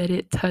hope that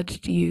it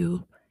touched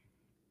you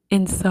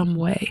in some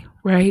way,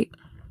 right?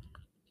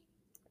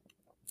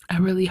 I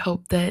really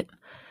hope that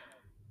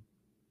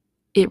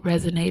it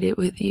resonated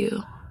with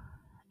you.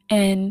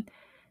 And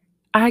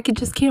I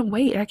can't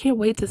wait. I can't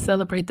wait to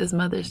celebrate this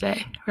Mother's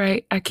Day,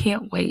 right? I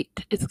can't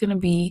wait. It's going to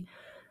be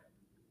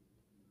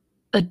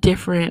a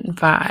different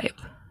vibe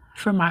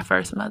for my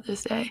first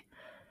Mother's Day.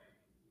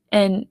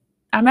 And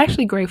I'm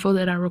actually grateful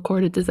that I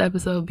recorded this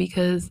episode,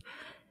 because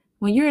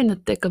when you're in the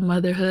thick of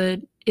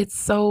motherhood, it's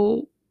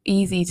so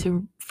easy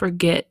to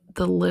forget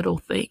the little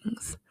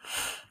things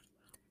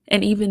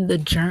and even the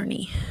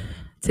journey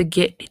to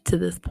get to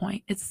this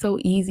point. It's so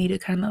easy to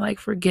kind of like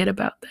forget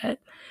about that.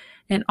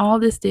 And all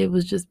this did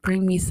was just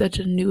bring me such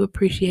a new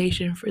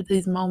appreciation for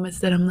these moments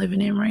that I'm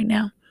living in right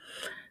now.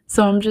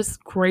 So I'm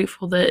just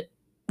grateful that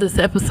this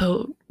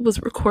episode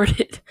was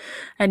recorded.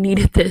 I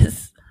needed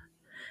this.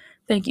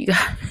 Thank you,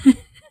 God.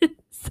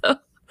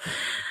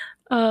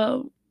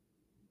 So,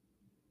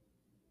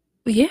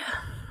 yeah.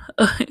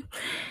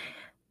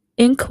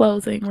 In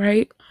closing,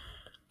 right?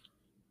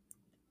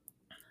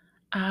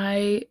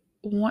 I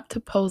want to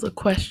pose a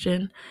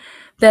question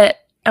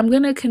that I'm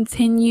going to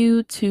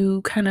continue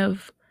to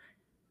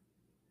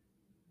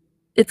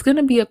it's going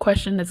to be a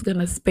question that's going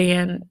to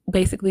span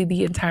basically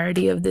the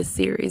entirety of this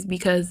series,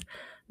 because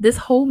this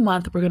whole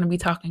month we're going to be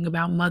talking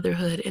about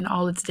motherhood in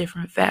all its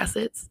different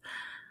facets.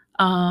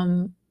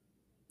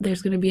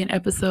 There's going to be an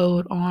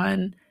episode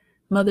on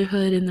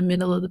motherhood in the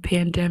middle of the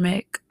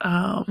pandemic,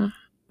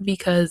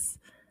 because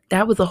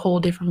that was a whole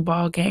different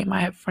ball game.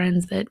 I have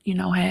friends that,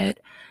 had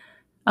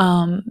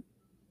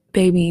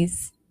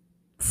babies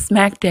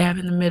smack dab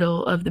in the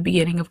middle of the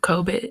beginning of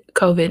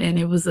COVID, and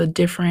it was a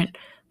different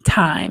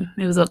time.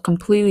 It was a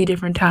completely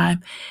different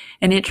time,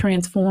 and it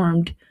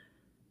transformed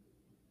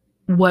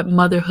what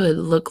motherhood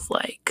looks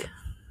like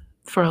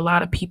for a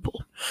lot of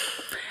people.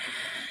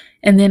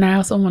 And then I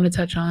also want to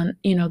touch on,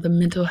 the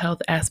mental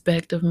health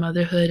aspect of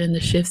motherhood and the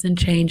shifts and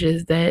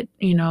changes that,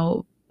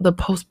 the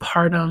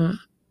postpartum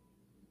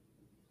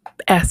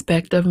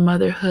aspect of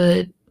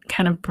motherhood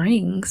kind of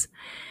brings.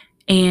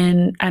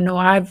 And I know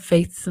I've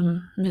faced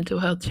some mental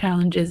health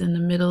challenges in the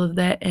middle of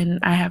that, and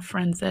I have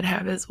friends that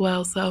have as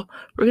well. So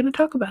we're going to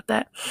talk about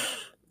that.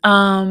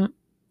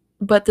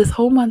 But this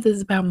whole month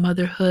is about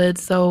motherhood.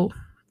 So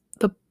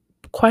the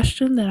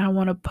question that I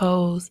want to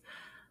pose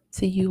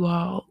to you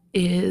all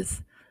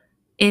is,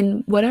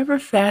 in whatever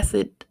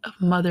facet of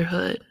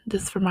motherhood,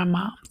 this is for my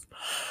moms,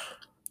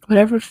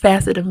 whatever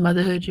facet of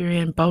motherhood you're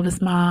in,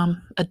 bonus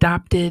mom,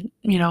 adopted,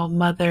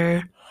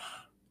 mother,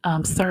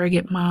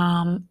 surrogate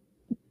mom,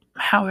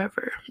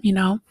 however,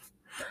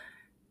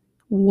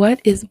 what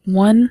is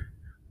one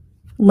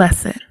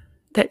lesson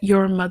that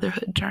your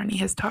motherhood journey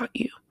has taught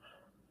you?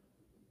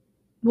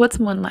 What's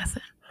one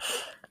lesson?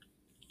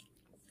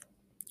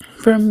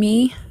 For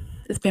me,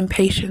 it's been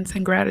patience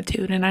and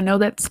gratitude. And I know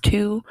that's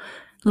two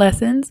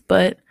lessons,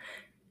 but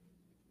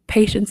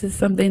patience is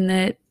something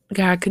that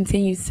God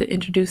continues to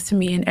introduce to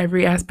me in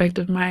every aspect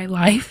of my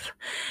life.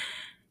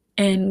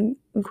 And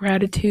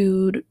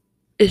gratitude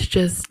is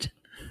just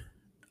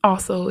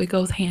also, it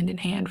goes hand in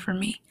hand for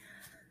me.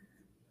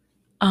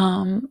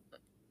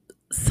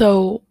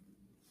 So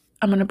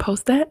I'm going to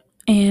post that,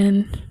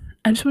 and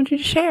I just want you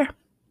to share.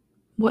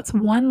 What's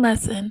one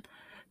lesson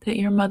that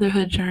your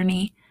motherhood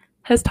journey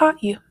has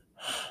taught you?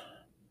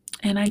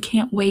 And I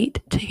can't wait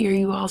to hear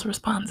you all's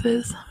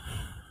responses,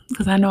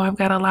 because I know I've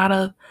got a lot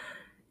of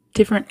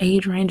different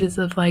age ranges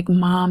of like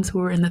moms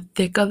who are in the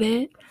thick of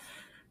it.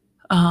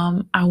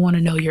 I want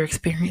to know your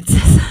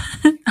experiences.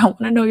 I want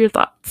to know your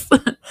thoughts.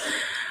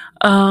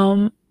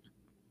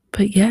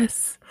 But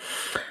yes.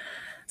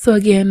 So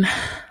again,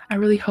 I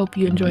really hope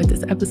you enjoyed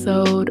this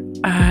episode.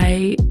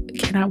 I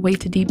cannot wait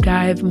to deep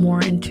dive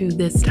more into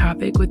this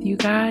topic with you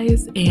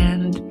guys,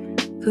 and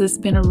because it's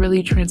been a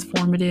really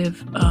transformative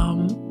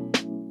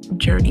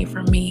journey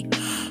for me.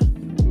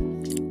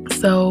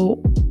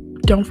 So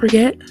don't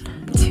forget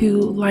to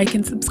like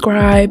and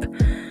subscribe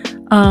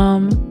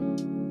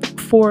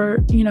for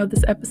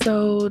this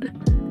episode.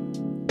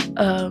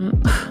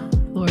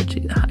 Lord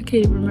Jesus, I can't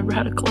even remember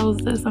how to close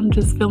this. I'm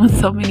just feeling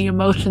so many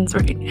emotions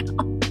right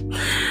now.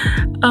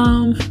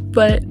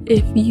 But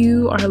if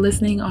you are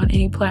listening on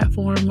any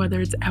platform, whether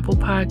it's Apple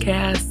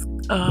Podcasts,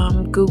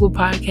 Google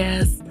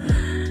Podcasts,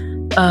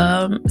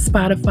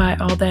 Spotify,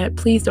 all that,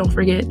 please don't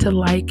forget to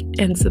like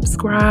and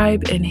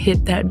subscribe and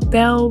hit that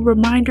bell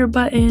reminder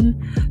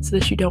button so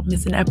that you don't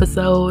miss an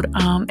episode.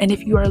 And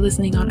if you are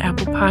listening on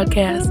Apple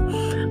Podcasts,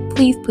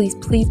 please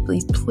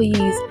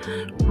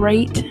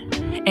rate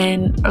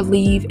and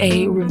leave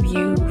a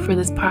review for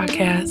this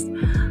podcast.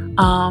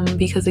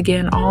 Because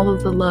again, all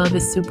of the love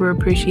is super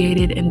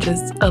appreciated and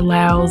just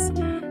allows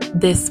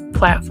this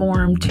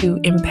platform to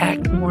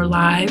impact more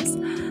lives.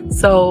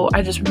 So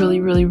I just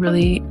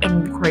really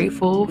am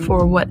grateful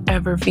for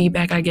whatever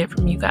feedback I get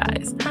from you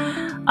guys.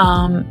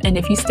 And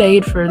if you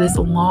stayed for this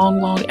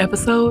long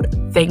episode,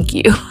 thank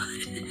you.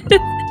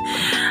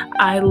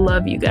 I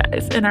love you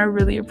guys and I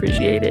really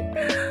appreciate it.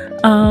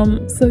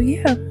 So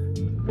yeah,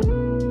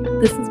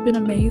 this has been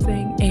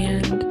amazing,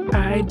 and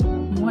I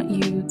want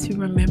you to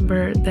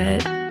remember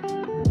that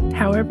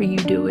however you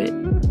do it,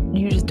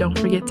 you just don't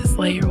forget to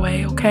slay your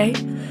way, okay?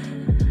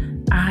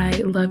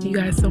 I love you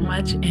guys so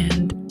much,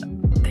 and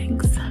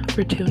thanks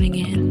for tuning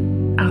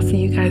in. I'll see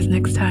you guys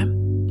next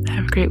time.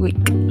 Have a great week.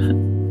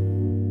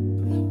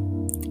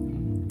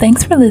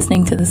 Thanks for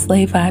listening to the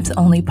Slay Vibes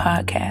Only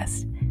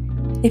podcast.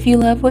 If you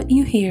love what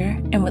you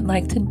hear and would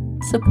like to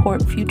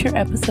support future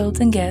episodes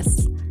and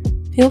guests,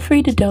 feel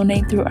free to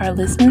donate through our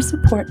listener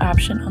support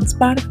option on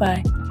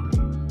Spotify.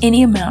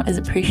 Any amount is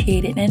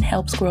appreciated and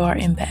helps grow our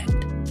impact.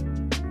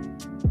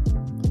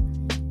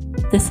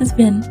 This has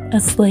been a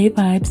Slay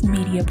Vibes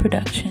Media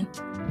production.